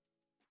about?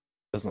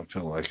 Doesn't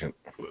feel like it.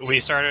 We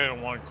started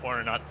in one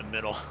corner, not the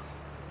middle.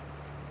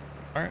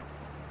 All right.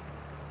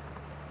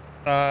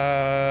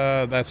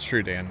 That's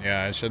true, Dan.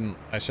 Yeah, I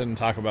shouldn't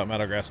talk about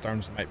Meadowgrass.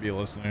 Storms might be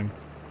listening.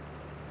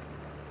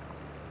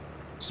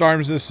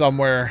 Storms is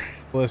somewhere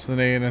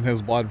listening, and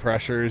his blood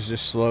pressure is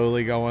just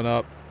slowly going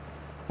up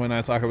when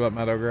I talk about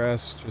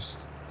Meadowgrass. Just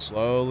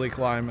slowly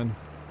climbing.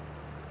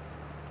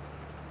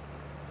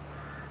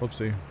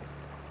 Whoopsie.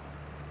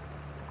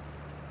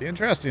 The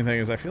interesting thing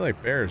is I feel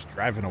like Bear is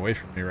driving away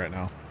from me right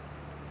now.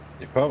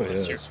 He probably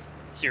What's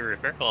is. your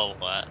repair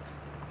level at?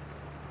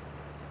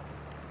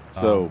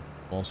 So,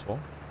 almost full.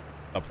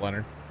 Up,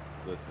 Leonard.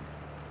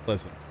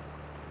 listen.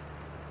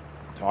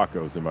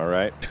 Tacos, am I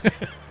right?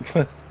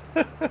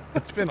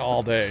 It's been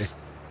all day.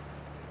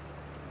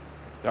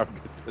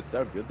 That's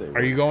how good they were.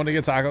 Are you going to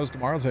get tacos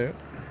tomorrow too?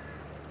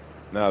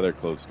 No, they're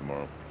closed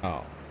tomorrow.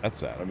 Oh, that's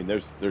sad. I mean,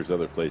 there's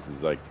other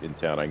places like in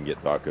town I can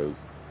get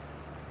tacos.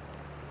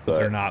 But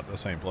they're not the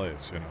same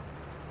place, you know.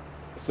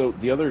 So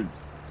the other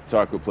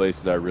taco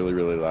place that I really,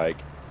 really like,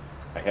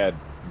 I had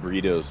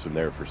burritos from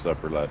there for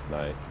supper last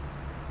night.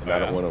 And I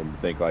don't want them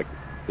to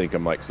think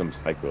I'm like some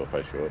psycho if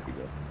I show up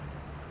again.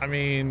 I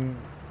mean,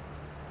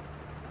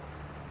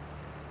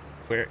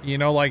 where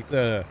like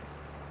the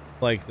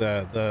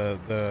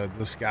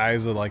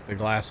guys with like the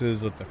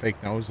glasses with the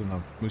fake nose and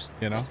the moose,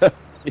 you know.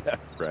 Yeah,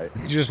 right.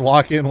 You just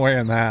walk in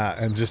wearing that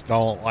and just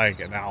don't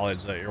like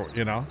acknowledge that you're,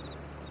 you know.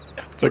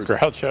 The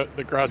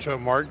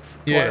Groucho Marx.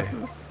 Yeah,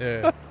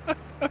 yeah.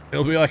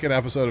 It'll be like an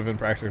episode of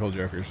Impractical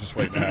Jokers. Just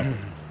wait to happen.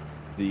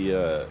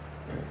 The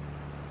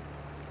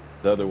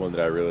other one that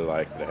I really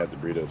like that I had the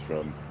burritos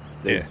from,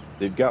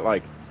 they've got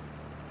like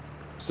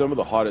some of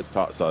the hottest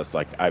hot sauce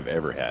like I've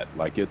ever had.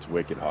 Like it's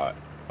wicked hot.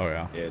 Oh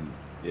yeah. And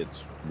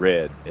it's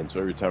red. And so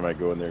every time I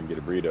go in there and get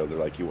a burrito, they're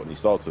like, "You want any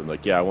salsa?" I'm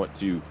like, "Yeah, I want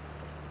two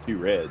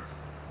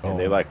reds." And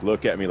they like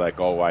look at me like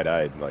all wide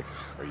eyed and like,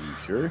 "Are you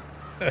sure?"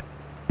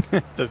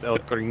 Does El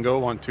Gringo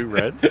want 2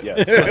 reds?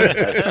 Yes.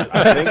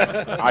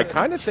 I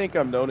kind of think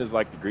I'm known as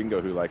like the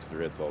gringo who likes the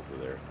red salsa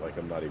there. Like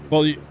I'm not even.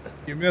 Well, you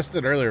missed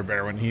it earlier,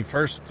 Bear, when he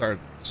first started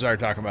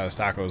talking about his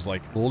tacos,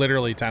 like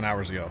literally 10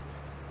 hours ago.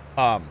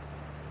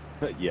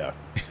 Yeah.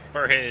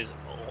 For his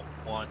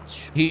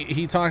lunch.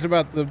 He talked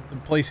about the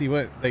place he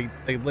went. They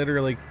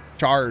literally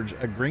charge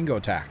a gringo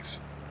tax.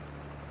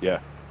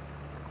 Yeah.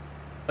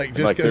 Like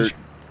just because.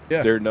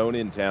 They're known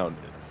in town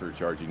for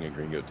charging a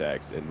gringo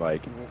tax, and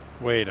like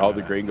wait all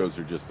the gringos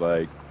are just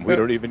like, we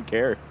don't even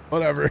care.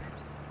 Whatever.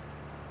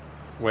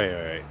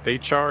 Wait. They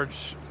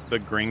charge the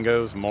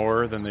gringos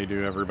more than they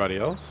do everybody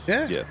else?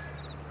 Yeah. Yes.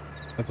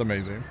 That's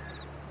amazing.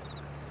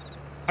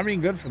 I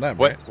mean, good for them.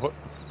 What Right?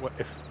 what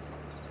if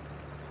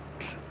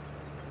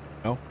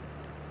No?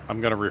 I'm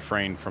gonna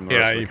refrain from the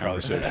rest of the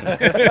probably conversation.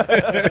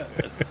 should.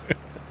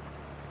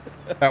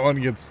 That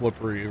one gets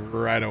slippery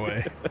right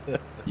away.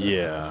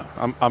 Yeah,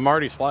 I'm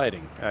already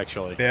sliding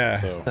actually. Yeah,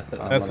 so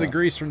that's the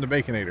grease from the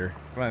Baconator.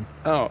 Come on.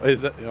 Oh,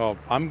 is that? Oh,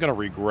 I'm gonna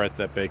regret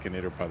that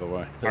Baconator, by the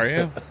way. Are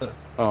you?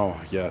 Oh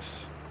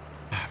yes.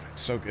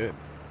 It's so good.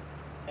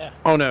 Yeah.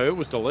 Oh no, it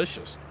was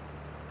delicious.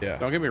 Yeah.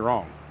 Don't get me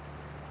wrong.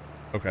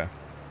 Okay.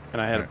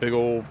 And I had a big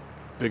old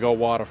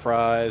wad of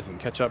fries and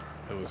ketchup.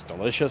 It was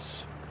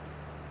delicious.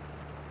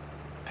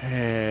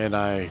 And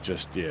I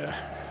just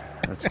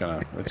it's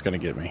gonna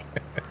get me.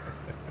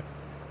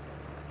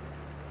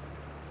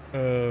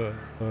 Oh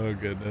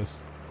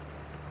goodness.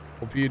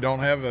 Hope you don't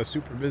have a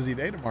super busy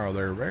day tomorrow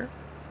there, Bear.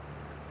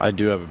 I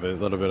do have a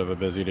little bit of a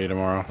busy day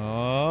tomorrow.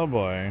 Oh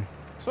boy.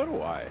 So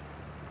do I.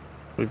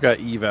 We've got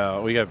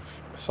we have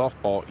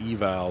softball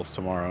evals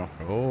tomorrow.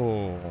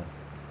 Oh.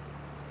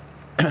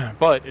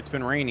 But it's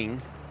been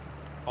raining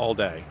all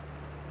day.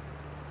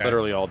 Okay.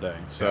 Literally all day.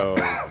 So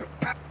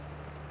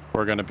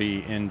we're gonna be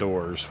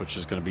indoors, which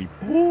is gonna be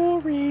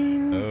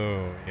boring.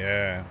 Oh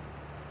yeah.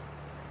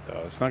 So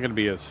it's not gonna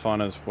be as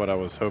fun as what I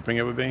was hoping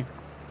it would be.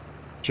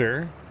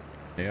 Sure.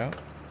 Yeah.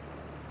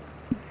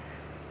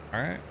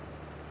 All right.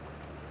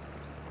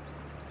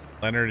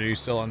 Leonard, are you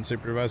still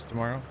unsupervised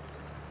tomorrow?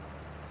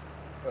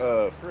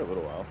 For a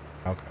little while.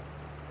 Okay.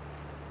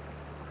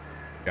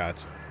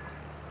 Gotcha.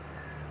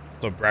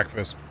 So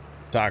breakfast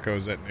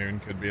tacos at noon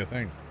could be a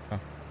thing. Huh?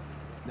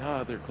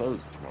 No, they're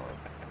closed tomorrow.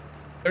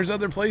 There's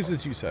other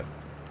places you said.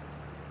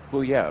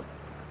 Well, yeah.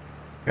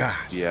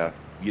 Gosh. Yeah.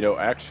 You know,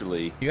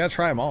 actually, You gotta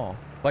try them all.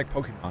 It's like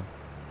Pokemon.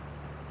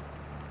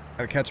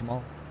 Gotta catch them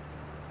all.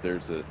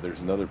 there's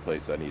another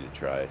place I need to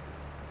try.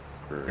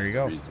 For There you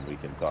go. a reason we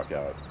can talk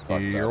You're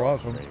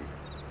about welcome.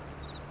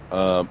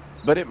 stream.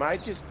 But it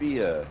might just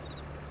be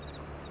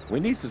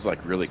Wendy's is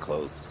like really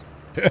close.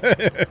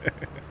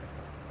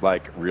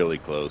 Like really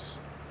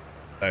close.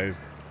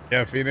 Nice.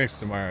 Yeah, Phoenix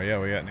tomorrow. Yeah,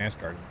 we got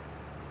NASCAR.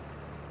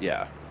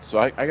 Yeah. So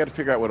I got to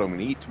figure out what I'm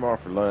gonna eat tomorrow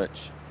for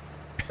lunch.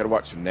 Got to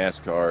watch some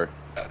NASCAR.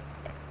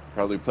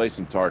 Probably play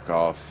some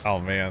Tarkov. Oh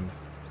man.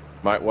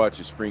 Might watch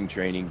a spring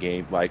training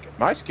game. Like,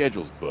 my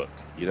schedule's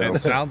booked, you know? It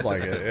sounds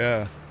like it,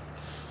 yeah.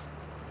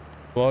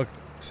 Booked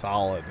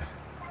solid.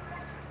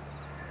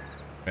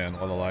 Man,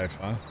 what a life,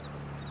 huh?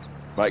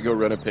 Might go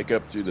run a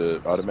pickup through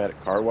the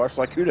automatic car wash.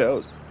 Like, who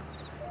knows?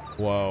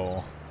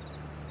 Whoa.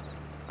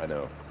 I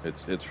know.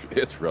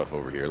 It's rough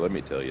over here, let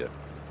me tell you.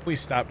 We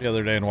stopped the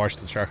other day and washed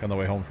the truck on the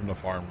way home from the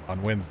farm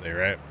on Wednesday,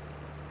 right?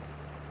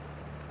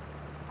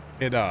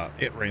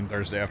 It rained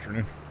Thursday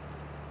afternoon.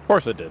 Of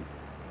course it did.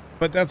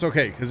 But that's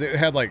okay, because it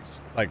had like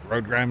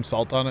road grime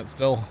salt on it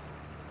still.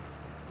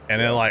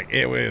 And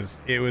it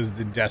was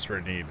in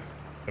desperate need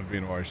of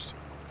being washed.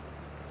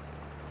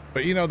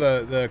 But you know,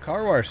 the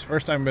car wash,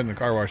 first time I've been in the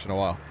car wash in a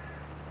while.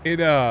 They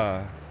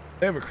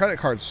have a credit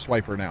card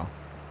swiper now.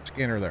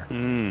 Scanner there.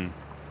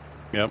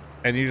 Yep.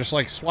 And you just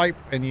like swipe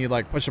and you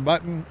like push a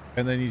button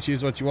and then you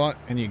choose what you want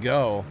and you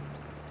go.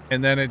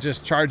 And then it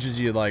just charges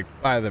you like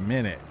by the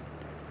minute.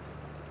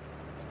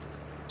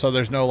 So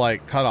there's no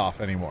like cutoff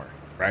anymore,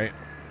 right?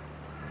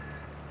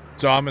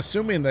 So I'm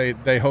assuming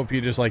they hope you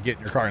just like get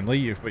in your car and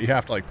leave, but you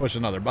have to like push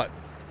another button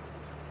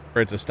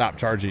for it to stop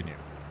charging you.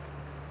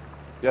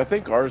 Yeah, I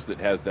think ours that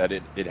has that,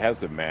 it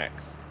has a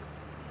max.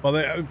 Well,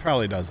 it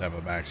probably does have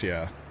a max,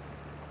 yeah.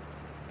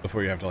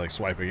 Before you have to like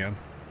swipe again.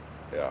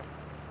 Yeah.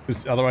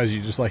 'Cause otherwise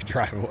you just like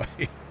drive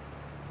away.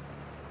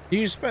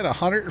 You spent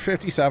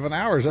 157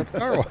 hours at the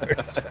car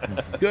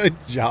wash. Good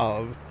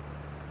job.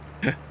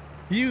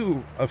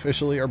 You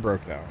officially are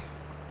broke now.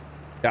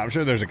 Yeah, I'm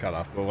sure there's a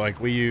cutoff, but like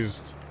we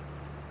used,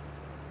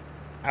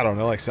 I don't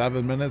know, like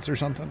 7 minutes or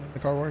something in the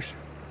car wash.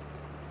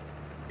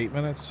 8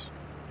 minutes.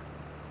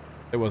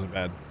 It wasn't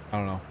bad. I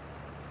don't know.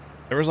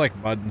 There was like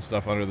mud and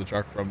stuff under the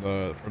truck from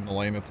the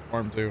lane at the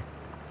farm too.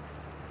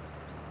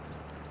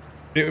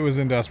 It was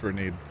in desperate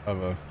need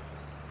of a,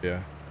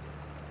 yeah.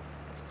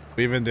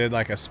 We even did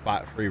like a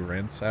spot-free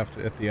rinse at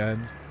the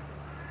end.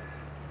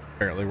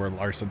 Apparently we're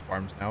Larson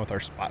Farms now with our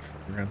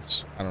spot-free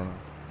rinse. I don't know.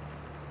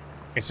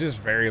 It's just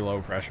very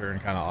low pressure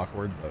and kind of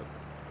awkward, but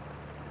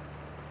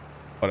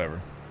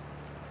whatever.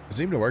 It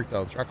seemed to work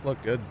though. The truck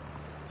looked good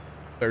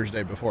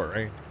Thursday before it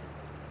rained.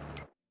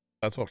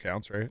 That's what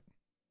counts, right?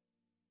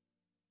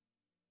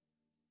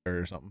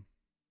 Or something.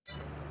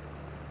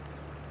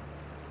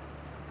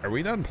 Are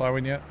we done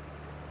plowing yet?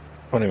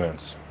 20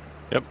 minutes.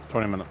 Yep,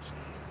 20 minutes.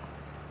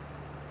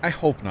 I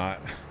hope not.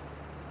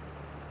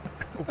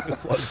 I hope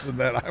it's less than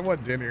that. I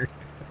want dinner.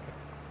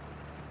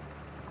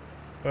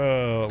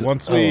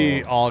 Once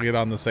we all get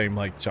on the same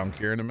like chunk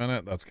here in a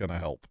minute, that's gonna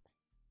help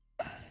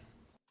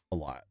a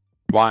lot.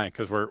 Why?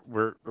 Because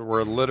we're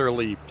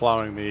literally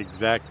plowing the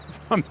exact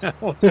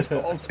amount.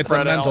 It's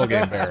a mental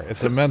game, Bear.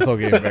 It's a mental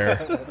game,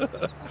 Bear.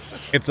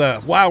 It's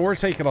a wow. We're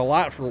taking a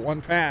lot for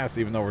one pass,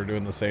 even though we're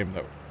doing the same.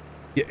 Though,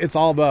 it's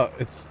all about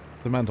it's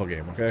the mental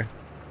game. Okay.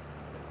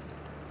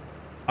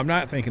 I'm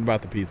not thinking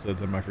about the pizza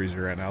that's in my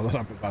freezer right now that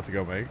I'm about to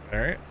go make. All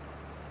right.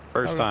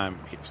 First time,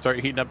 start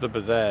heating up the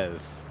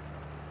pizzazz.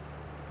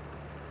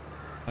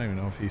 I don't even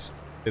know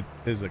if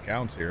his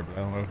account's here, but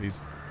I don't know if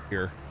he's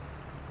here.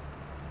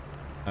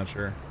 Not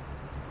sure.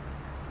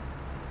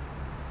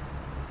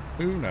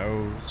 Who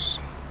knows?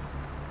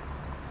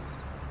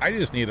 I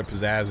just need a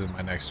pizzazz in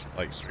my next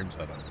like stream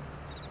setup.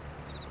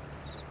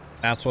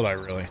 That's what I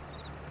really.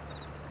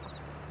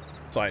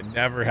 So I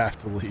never have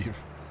to leave.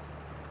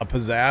 A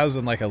pizzazz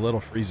and like a little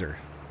freezer,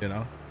 you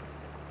know?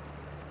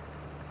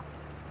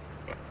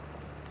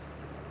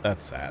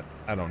 That's sad.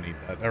 I don't need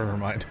that. Never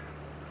mind.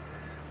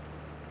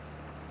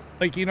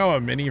 Like, you know,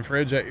 a mini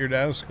fridge at your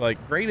desk?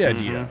 Like, great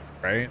idea,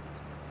 right?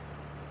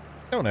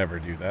 Don't ever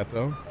do that,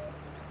 though.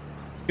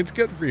 It's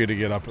good for you to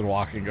get up and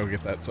walk and go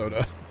get that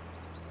soda.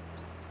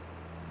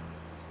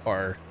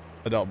 Or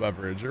adult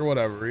beverage or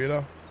whatever, you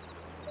know?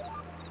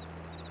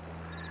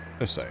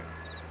 Just saying.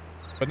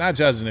 But not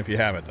judging if you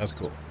have it. That's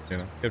cool. You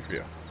know, good for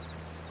you.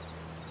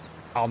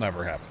 I'll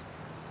never have it.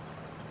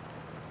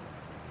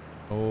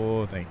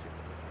 Oh, thank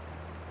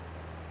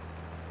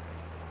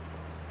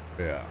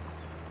you. Yeah.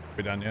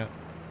 We done yet?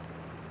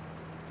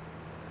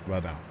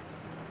 About now.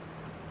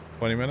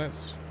 20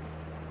 minutes?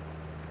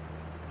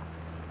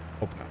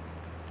 Hope not.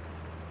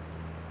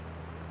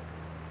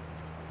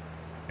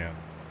 Yeah.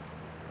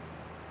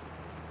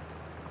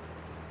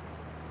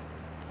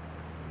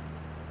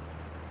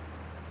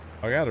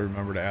 I gotta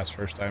remember to ask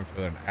first time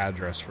for an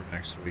address for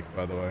next week,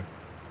 by the way.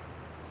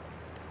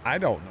 I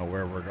don't know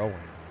where we're going.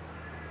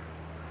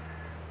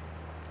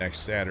 Next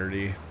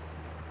Saturday.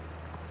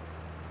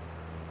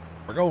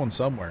 We're going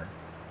somewhere.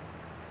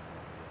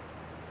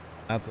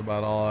 That's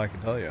about all I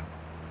can tell you.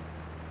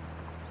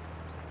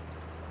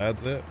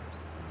 That's it.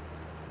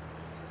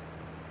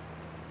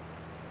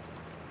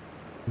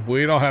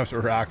 We don't have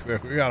to rock, man.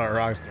 We got our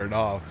rocks turned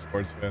off,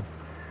 sportsman.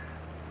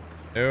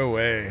 No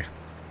way.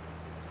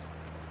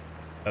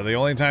 The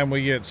only time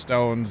we get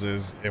stones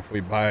is if we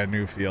buy a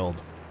new field.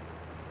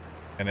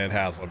 And it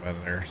has them in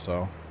there,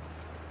 so.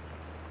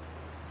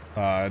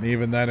 And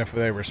even then, if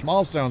they were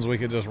small stones, we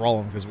could just roll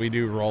them, because we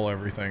do roll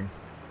everything.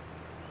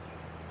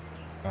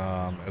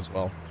 As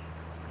well.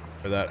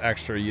 For that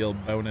extra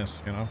yield bonus,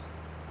 you know?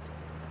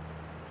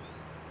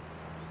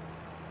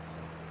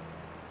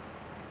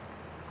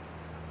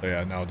 So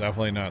yeah, no,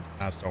 definitely not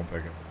stone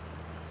picking.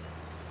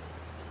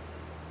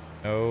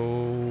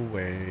 No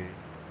way.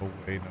 No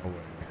way, no way.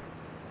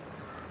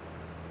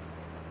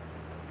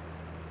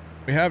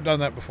 We have done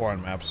that before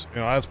on maps.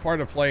 You know, that's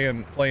part of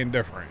playing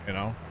different, you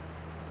know.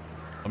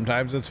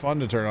 Sometimes it's fun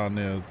to turn on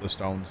the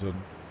stones and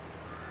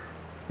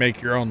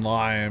make your own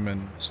lime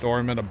and store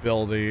them in a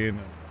building and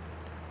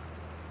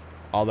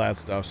all that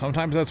stuff.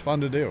 Sometimes that's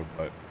fun to do,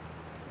 but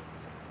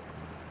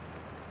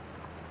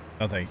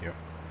no thank you.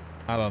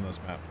 Not on this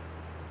map.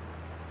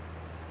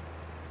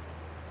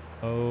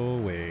 Oh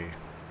way.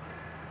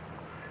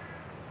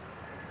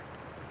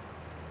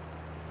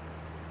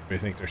 Do you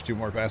think there's 2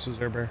 more passes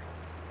there, Bear?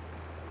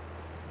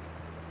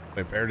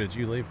 Wait, Bear, did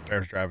you leave?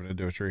 Bear's driving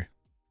into a tree.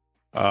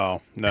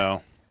 Oh,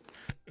 no.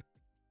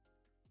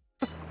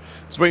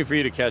 Just waiting for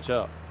you to catch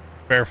up.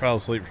 Bear fell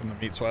asleep from the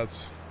meat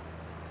sweats.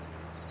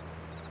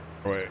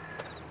 Wait.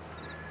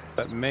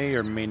 That may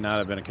or may not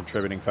have been a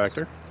contributing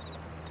factor.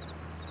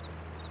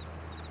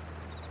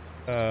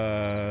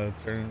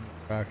 Turn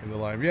Rocket the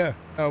Lime. Yeah,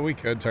 no, we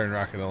could turn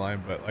Rocket the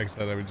Lime, but like I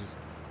said, I would just,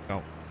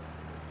 no.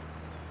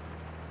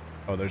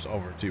 Oh, there's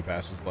over 2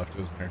 passes left,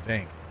 isn't there?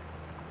 Dang.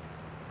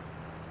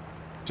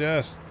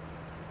 Just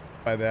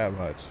by that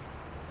much.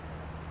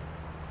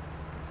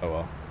 Oh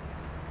well.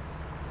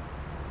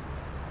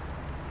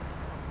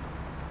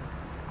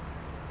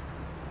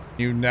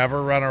 You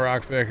never run a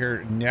rock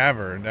picker?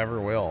 Never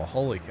will.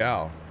 Holy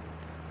cow.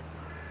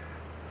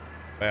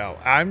 Well,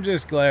 I'm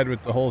just glad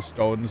with the whole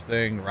stones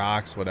thing,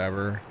 rocks,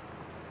 whatever,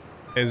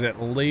 is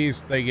at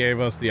least they gave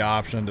us the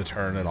option to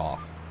turn it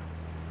off.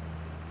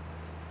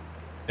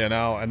 You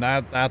know, and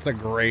that's a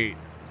great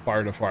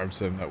part of Farm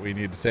Sim that we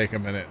need to take a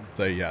minute and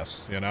say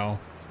yes, you know?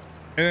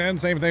 And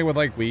same thing with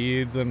like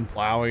weeds and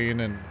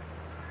plowing and,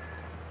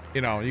 you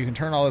know, you can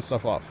turn all this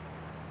stuff off.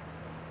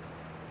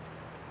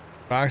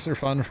 Rocks are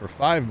fun for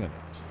 5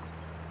 minutes.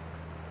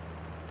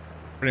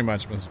 Pretty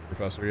much, Mr.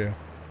 Professor, yeah.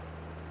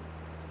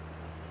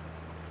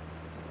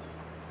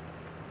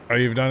 Oh,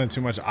 you've done it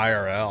too much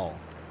IRL.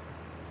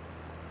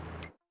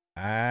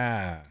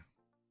 Ah.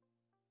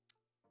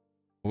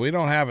 We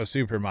don't have a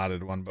super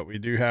modded one, but we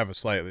do have a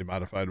slightly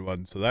modified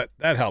one, so that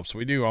helps.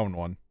 We do own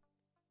one.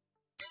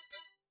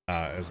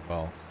 As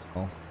well.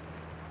 So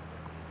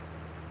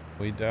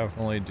we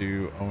definitely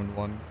do own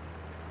one.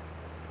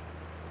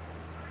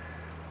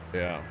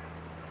 Yeah.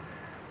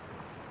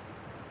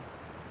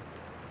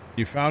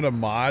 You found a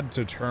mod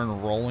to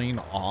turn rolling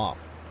off.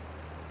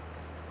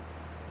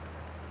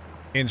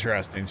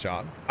 Interesting,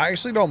 Sean. I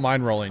actually don't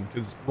mind rolling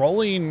because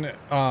rolling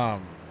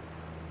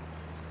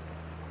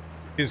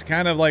is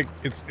kind of like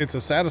it's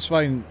a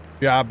satisfying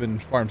job in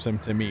Farm Sim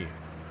to me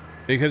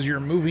because you're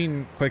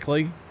moving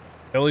quickly,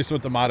 at least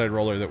with the modded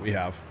roller that we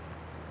have,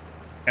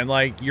 and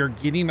like you're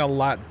getting a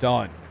lot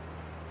done.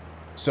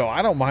 So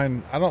I don't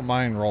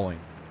mind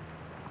rolling,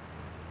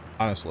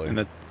 honestly.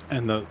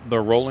 And the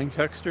rolling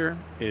texture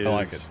is, I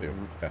like it too.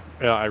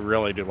 Yeah, I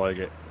really do like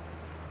it.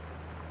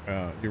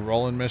 You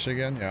roll in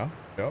Michigan, yeah.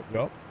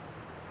 Yep.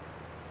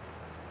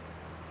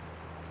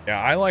 Yeah,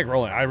 I like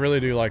rolling. I really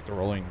do like the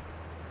rolling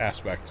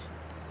aspect.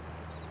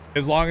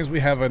 As long as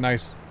we have a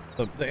nice...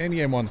 The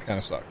in-game ones kind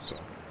of suck, so...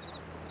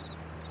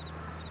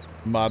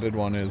 Modded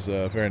one is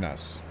very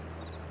nice.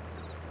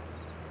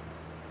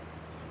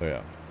 So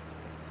yeah.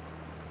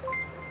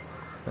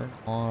 Turn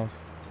off.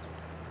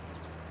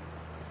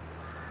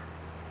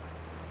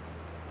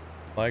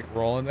 Like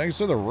rolling. Thanks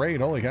for the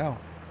raid, holy cow.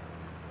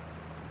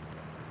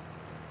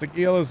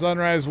 Tequila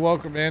Sunrise,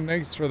 welcome in.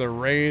 Thanks for the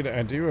raid.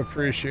 I do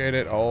appreciate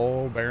it.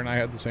 Oh, Bear and I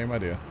had the same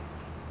idea.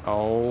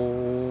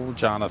 Oh,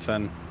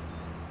 Jonathan.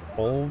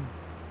 Old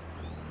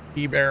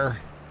E-Bear.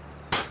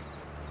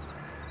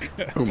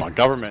 Oh, my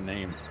government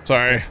name.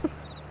 Sorry.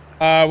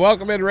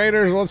 Welcome in,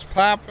 Raiders. What's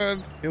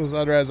poppin'? Tequila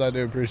Sunrise, I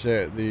do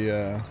appreciate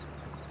the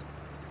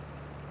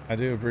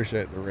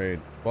raid.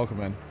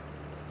 Welcome in.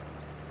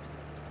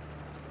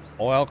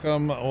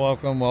 Welcome.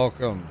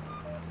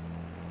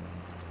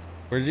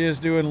 We're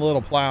just doing a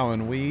little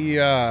plowing. We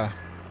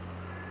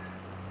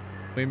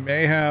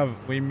may have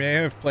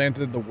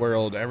planted the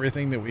world,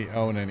 everything that we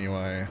own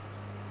anyway,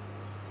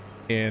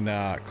 in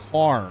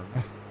corn.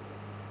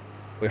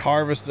 We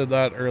harvested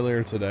that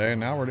earlier today,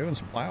 and now we're doing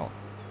some plowing.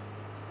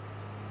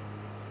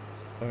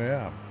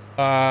 So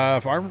yeah,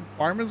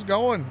 farming's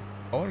going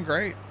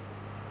great.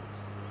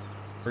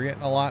 We're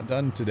getting a lot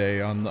done today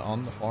on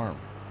the farm,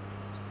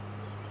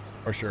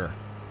 for sure.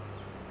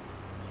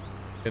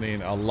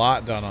 Getting a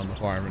lot done on the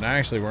farm, and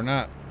actually we're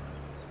not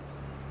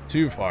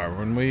too far.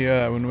 When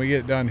we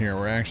get done here,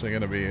 we're actually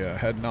going to be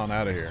heading on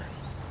out of here.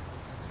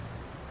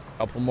 A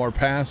couple more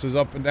passes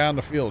up and down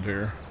the field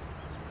here,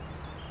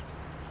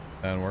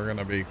 and we're going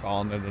to be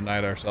calling it a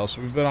night ourselves.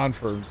 So we've been on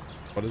for,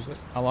 what is it?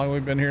 How long have we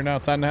been here now?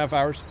 10.5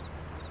 hours.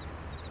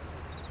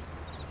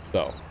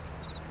 So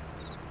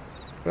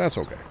but that's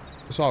okay.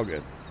 It's all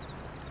good.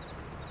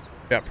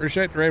 Yeah,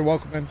 appreciate the raid.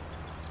 Welcome in.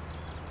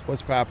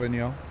 What's poppin',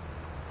 yo?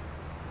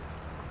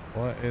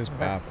 What is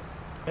poppin'?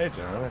 Hey,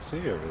 John, I see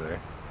you over there.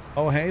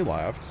 Oh, hey,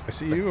 Left. I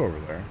see you over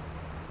there.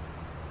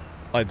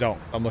 I don't,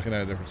 because I'm looking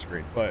at a different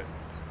screen. But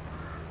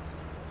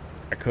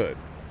I could.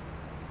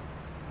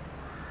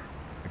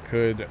 I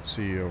could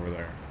see you over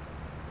there.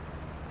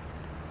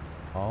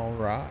 All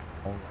right.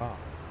 All right.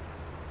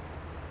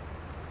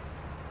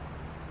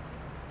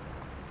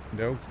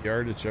 Dokie,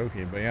 artichoke.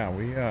 But yeah,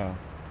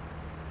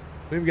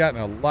 we've gotten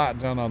a lot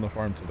done on the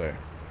farm today.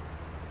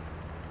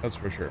 That's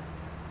for sure.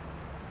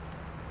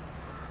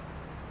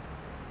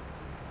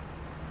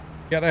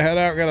 Gotta head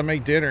out, gotta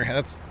make dinner.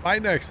 That's my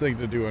next thing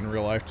to do in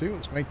real life too,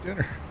 is make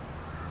dinner.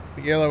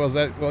 Miguel,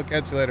 we'll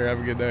catch you later. Have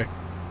a good day.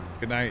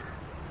 Good night.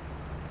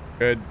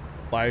 Good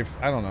life.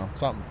 I don't know.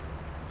 Something.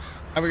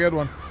 Have a good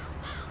one.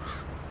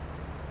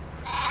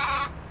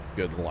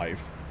 Good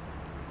life.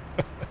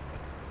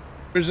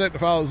 Appreciate the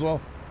follow as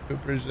well.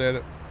 Appreciate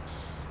it.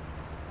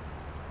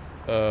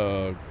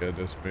 Oh,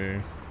 goodness me.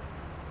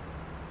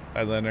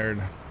 Hi,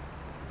 Leonard.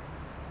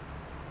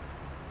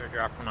 They're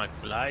dropping like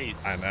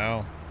flies. I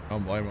know.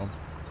 Don't blame them.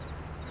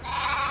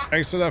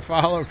 Thanks for that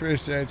follow.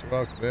 Appreciate you.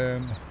 Welcome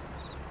in.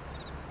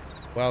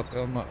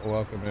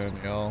 Welcome in,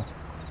 y'all.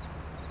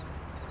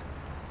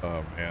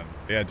 Oh, man.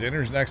 Yeah,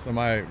 dinner's next on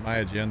my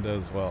agenda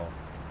as well.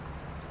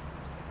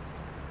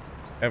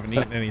 Haven't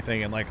eaten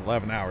anything in like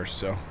 11 hours,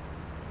 so.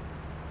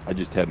 I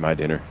just had my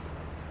dinner.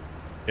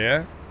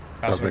 Yeah?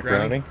 Cosmic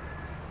brownie?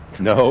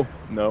 No.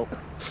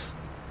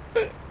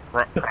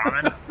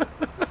 Ramen?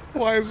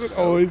 Why is it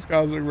always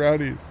cosmic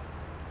brownies?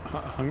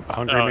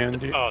 Hungry man.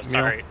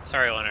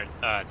 Sorry, Leonard.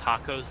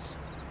 Tacos.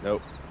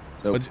 Nope.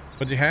 What'd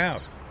you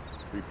have?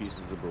 3 pieces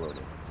of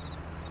bologna.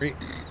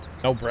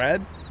 No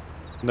bread?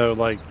 No,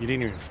 like you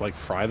didn't even like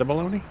fry the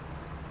bologna.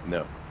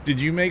 No. Did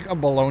you make a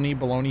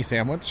bologna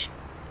sandwich?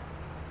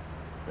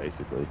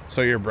 Basically.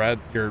 So your bread,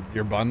 your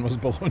bun was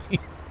bologna?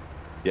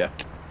 Yeah.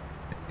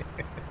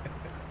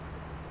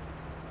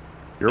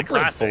 Your The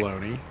bread's classic.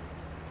 bologna.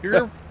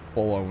 Your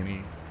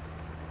bologna.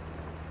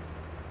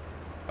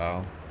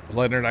 Oh.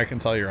 Leonard, I can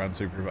tell you're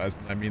unsupervised,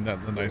 and I mean that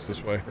in the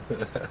nicest way.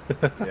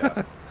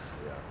 Yeah.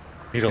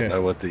 You don't Yeah.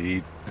 know what to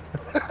eat.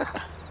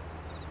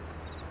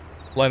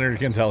 Leonard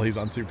can tell he's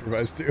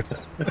unsupervised too.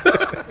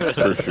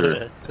 For sure.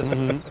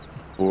 Mm-hmm.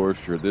 For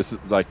sure. This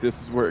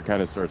is where it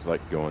kind of starts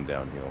like going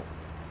downhill.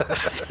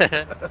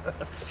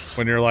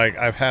 When you're like,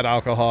 I've had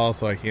alcohol,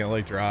 so I can't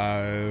like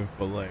drive,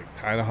 but like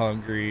kind of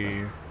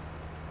hungry.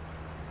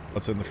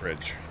 What's in the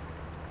fridge?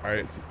 All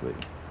right. Basically.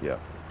 Yeah.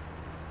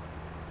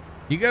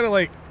 You gotta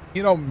like,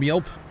 meal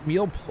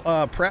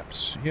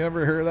preps. You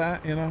ever heard of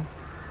that?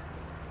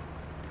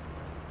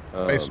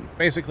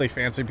 Basically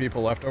fancy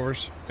people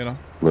leftovers.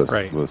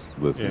 Right.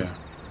 Listen. Yeah.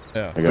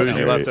 Yeah. I got Bougie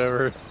married.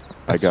 leftovers.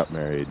 I got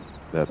married.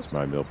 That's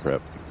my meal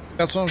prep.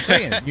 That's what I'm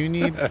saying. You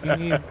need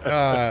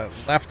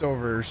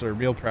leftovers or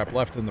meal prep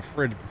left in the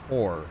fridge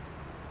before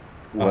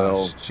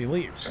she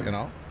leaves.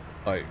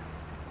 Like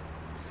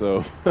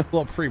So a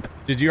little pre.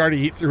 Did you already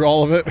eat through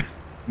all of it?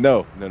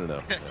 no.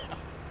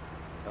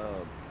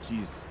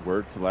 She's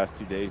worked the last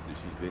 2 days that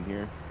she's been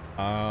here.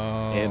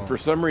 Oh. And for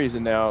some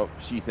reason now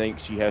she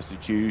thinks she has to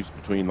choose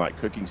between like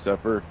cooking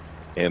supper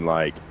and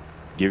like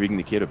giving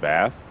the kid a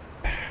bath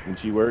when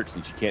she works,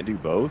 and she can't do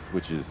both,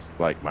 which is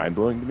like mind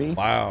blowing to me.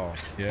 Wow.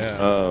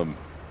 Yeah.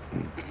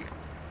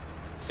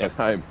 And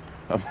I'm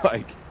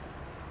like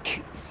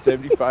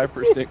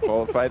 75%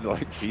 qualified to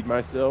like feed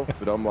myself,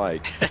 but I'm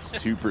like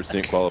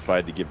 2%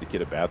 qualified to give the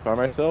kid a bath by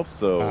myself.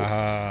 So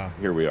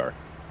here we are.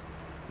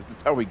 This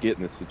is how we get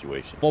in this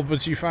situation. Well,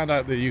 but you found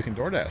out that you can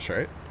DoorDash,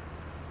 right?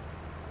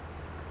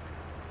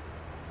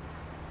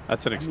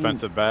 That's an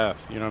expensive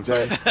bath. You know what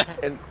I'm saying?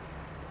 And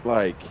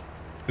like,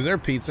 Is there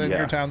pizza in Yeah.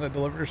 your town that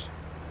delivers?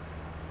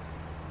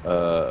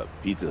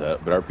 Pizza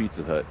Hut, but our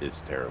Pizza Hut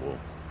is terrible.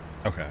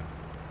 Okay.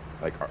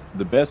 Like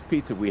the best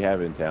pizza we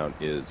have in town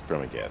is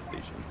from a gas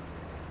station.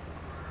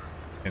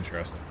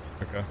 Interesting.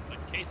 Okay.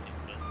 Like Casey's,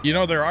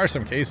 but There are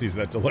some Casey's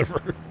that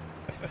deliver.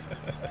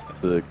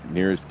 The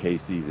nearest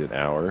Casey's an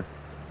hour.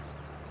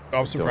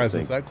 I'm surprised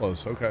think- it's that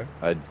close. Okay.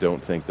 I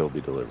don't think they'll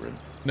be delivering.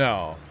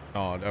 No,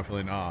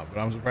 definitely not.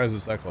 But I'm surprised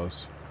it's that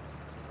close.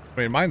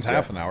 I mean, mine's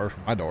half an hour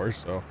from my door,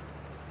 so.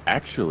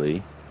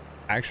 Actually,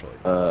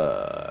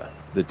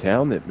 the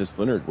town that Miss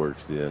Leonard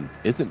works in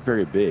isn't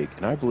very big,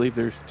 and I believe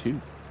there's 2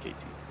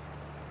 Casey's.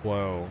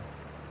 Whoa.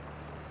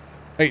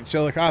 Hey,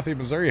 Chillicothe,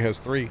 Missouri has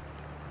 3.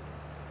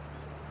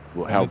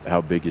 Well, And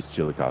how big is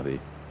Chillicothe?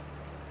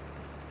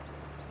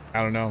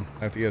 I don't know.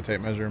 I have to get a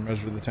tape measure and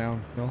measure the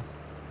town.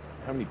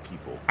 How many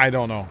people? I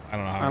don't know. How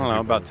I many don't know,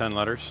 people- about 10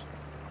 letters.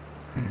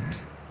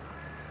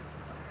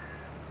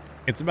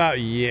 It's about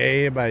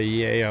yay by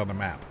yay on the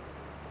map.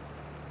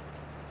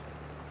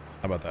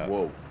 How about that?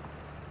 Whoa.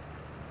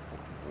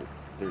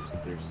 There's.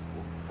 Hold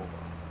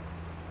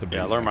It's a big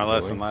Yeah, I learned my town,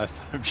 lesson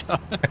last time, John.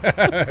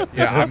 really.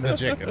 Yeah, I'm the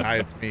chicken. Hi,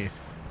 it's me.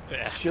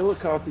 yeah. on.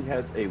 Chillicothe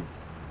has a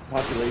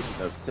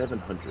population of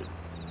 700.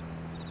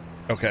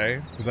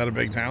 Okay. Is that a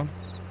big town?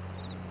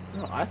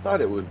 No, I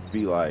thought it would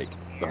be like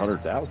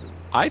 100,000.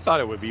 I thought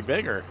it would be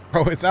bigger.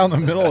 Bro, it's out in the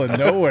middle of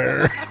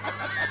nowhere.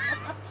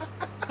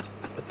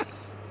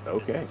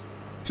 Okay.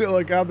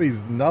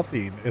 Chillicothe's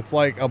nothing. It's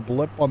like a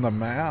blip on the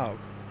map.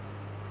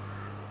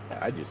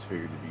 I just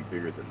figured it'd be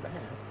bigger than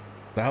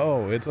that.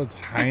 No, it's a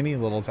tiny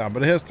little town,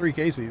 but it has 3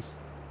 Casey's.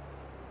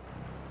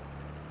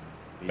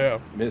 Yeah.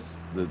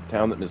 The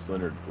town that Miss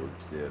Leonard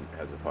works in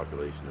has a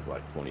population of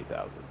like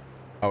 20,000.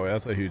 Oh,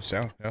 that's a huge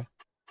town. Yeah.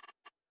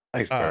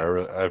 Thanks,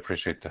 Bear. I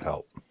appreciate the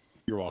help.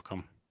 You're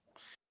welcome.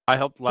 I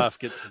helped Left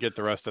get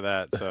the rest of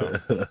that, so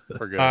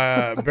we're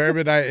good.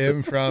 Bearman, I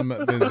am from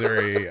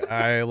Missouri.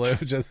 I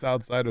live just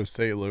outside of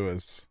St.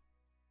 Louis.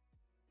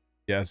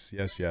 Yes.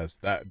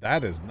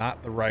 That is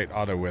not the right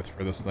auto width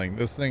for this thing.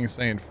 This thing's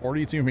saying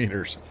 42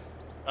 meters.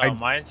 Oh,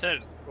 mine said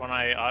when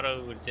I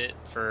autoed it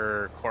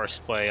for course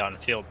play on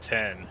field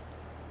 10,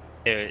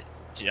 it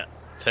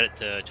put it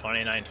to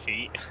 29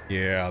 feet.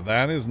 Yeah,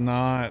 that is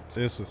not.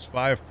 This is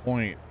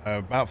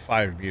about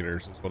 5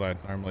 meters is what I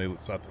normally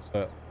set this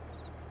at.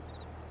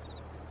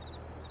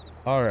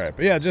 All right,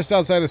 but yeah, just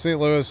outside of St.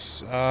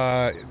 Louis,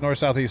 north,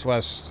 south, east,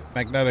 west,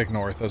 magnetic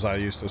north, as I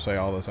used to say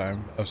all the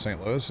time, of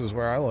St. Louis is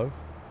where I live.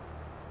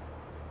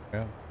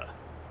 Yeah.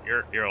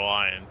 Your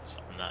Lions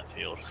on that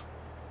field.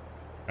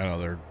 I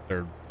know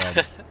they're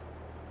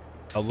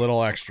a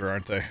little extra,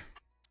 aren't they?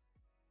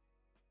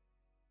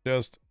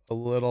 Just a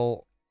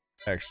little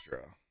extra.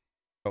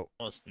 Oh,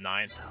 almost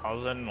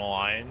 9,000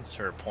 Lions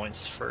for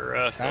points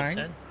for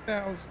field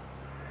 10.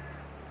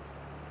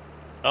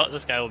 Oh,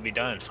 this guy will be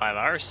done in 5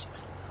 hours.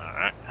 All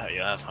right, how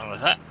you have fun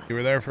with that? You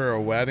were there for a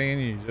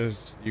wedding.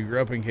 You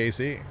grew up in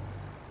KC.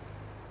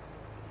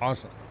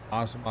 Awesome.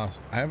 I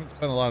haven't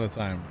spent a lot of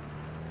time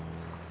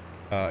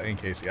in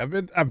KC.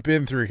 I've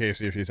been through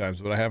KC a few times,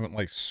 but I haven't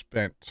like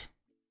spent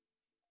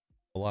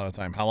a lot of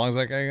time. How long is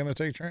that guy gonna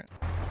take, Trent?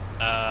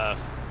 My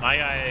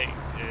guy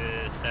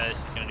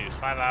says he's gonna do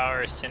 5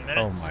 hours, 10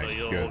 minutes. Oh my so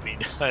you'll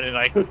goodness. be done in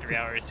like 3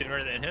 hours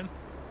sooner than him.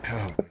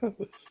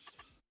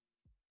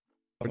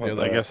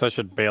 I guess I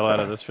should bail out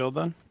of this field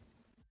then.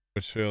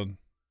 Which field?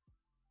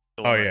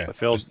 Oh yeah, the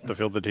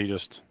field that he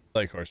just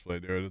like horseplay.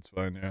 Do it. It's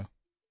fine. Yeah.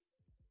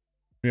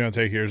 You know,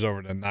 take yours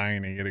over to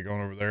 9 and get it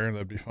going over there.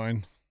 That'd be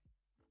fine.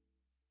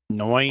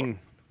 9.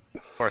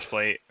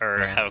 Courseplay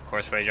or have a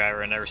courseplay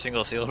driver in every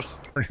single field.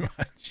 Pretty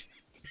much.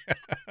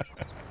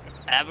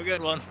 Have a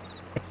good one.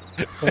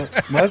 Well,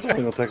 mine's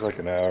only gonna take like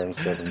an hour and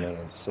 7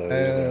 minutes.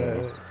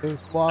 So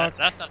just walk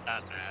That's not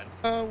that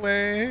bad.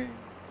 away.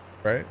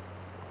 Right.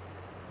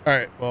 All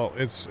right. Well,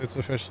 it's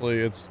officially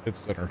it's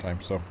dinner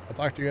time. So I'll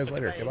talk to you guys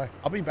later. Okay, bye.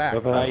 I'll be back.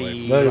 Bye-bye. by the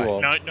way. No, you Bye.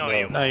 won't. No,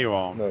 you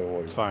won't. No,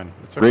 It's fine.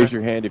 It's okay. Raise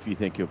your hand if you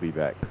think you'll be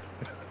back.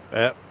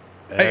 Yep.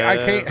 Hey, I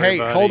can't. Hey,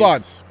 hold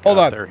on.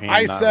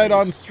 I said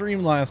on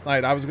stream last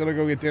night I was gonna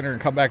go get dinner and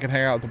come back and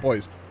hang out with the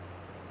boys.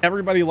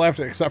 Everybody left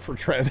except for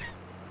Trent.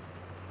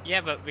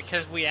 Yeah, but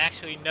because we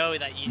actually know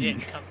that you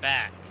didn't come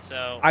back,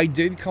 so. I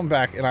did come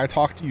back and I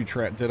talked to you,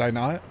 Trent. Did I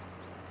not?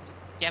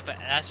 Yeah, but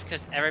that's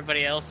because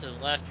everybody else has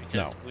left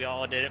because we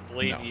all didn't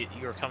believe you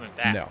were coming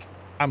back. No,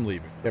 I'm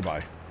leaving.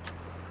 Goodbye.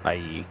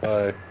 Bye.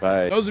 Bye.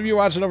 Bye. Those of you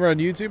watching over on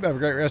YouTube, have a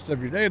great rest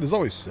of your day. And as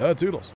always, toodles.